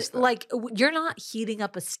 Thinly because sliced. Like you're not heating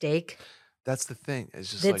up a steak. That's the thing.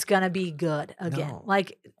 It's just it's gonna be good again. No.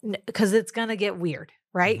 Like because it's gonna get weird,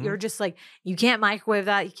 right? You're just like you can't microwave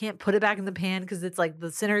that. You can't put it back in the pan because it's like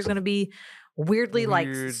the center is gonna be weirdly like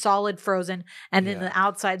solid frozen, and then the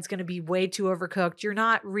outside's gonna be way too overcooked. You're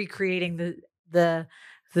not recreating the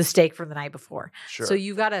steak from the night before. Sure. So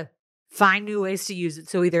you gotta find new ways to use it.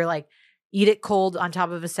 So either like eat it cold on top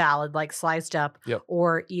of a salad, like sliced up,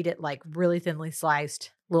 or eat it like really thinly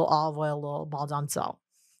sliced, little olive oil, little Maldon salt.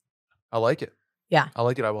 I like it. Yeah. I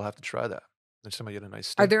like it. I will have to try that. Next time I get a nice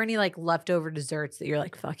steak. Are there any like leftover desserts that you're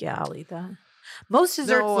like, fuck yeah, I'll eat that? Most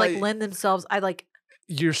desserts lend themselves.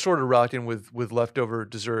 You're sort of rocking with leftover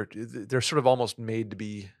dessert. They're sort of almost made to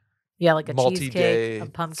be like a cheesecake, a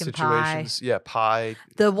pumpkin situations. Pie. Yeah, pie.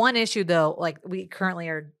 The one issue though, like we currently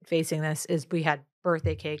are facing this is we had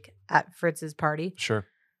birthday cake at Fritz's party. Sure.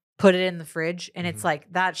 Put it in the fridge and it's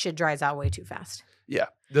like that shit dries out way too fast. Yeah.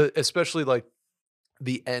 Especially like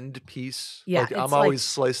the end piece. Yeah. Like I'm always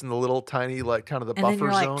slicing the little tiny, like kind of the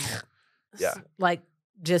buffer zone. Yeah. Like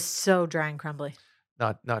just so dry and crumbly.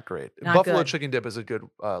 Not great. Not Buffalo good. chicken dip is a good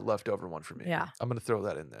leftover one for me. Yeah. I'm gonna throw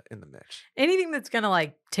that in the mix. Anything that's gonna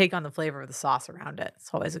like take on the flavor of the sauce around it. It's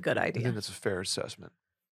always a good idea. I think that's a fair assessment.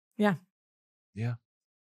 Yeah. Yeah.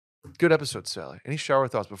 Good episode, Sally. Any shower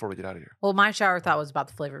thoughts before we get out of here? Well, my shower thought was about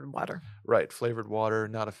the flavored water. Right. Flavored water,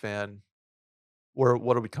 not a fan.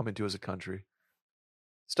 What are we coming to as a country?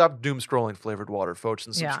 Stop doom scrolling flavored water, folks,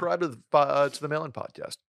 and subscribe to the Mail-In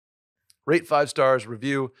Podcast. Rate 5 stars,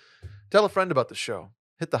 review, tell a friend about the show.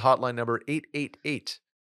 Hit the hotline number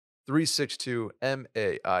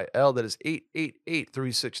 888-362-MAIL. That is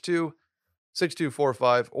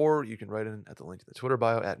 888-362-6245. Or you can write in at the link in the Twitter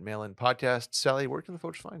bio at Mail-In Podcast. Sally, where can the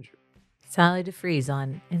folks find you? Sally DeFries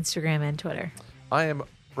on Instagram and Twitter. I am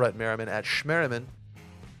Brett Merriman at Schmerriman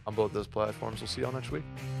on both those platforms. We'll see y'all next week.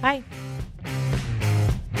 Bye.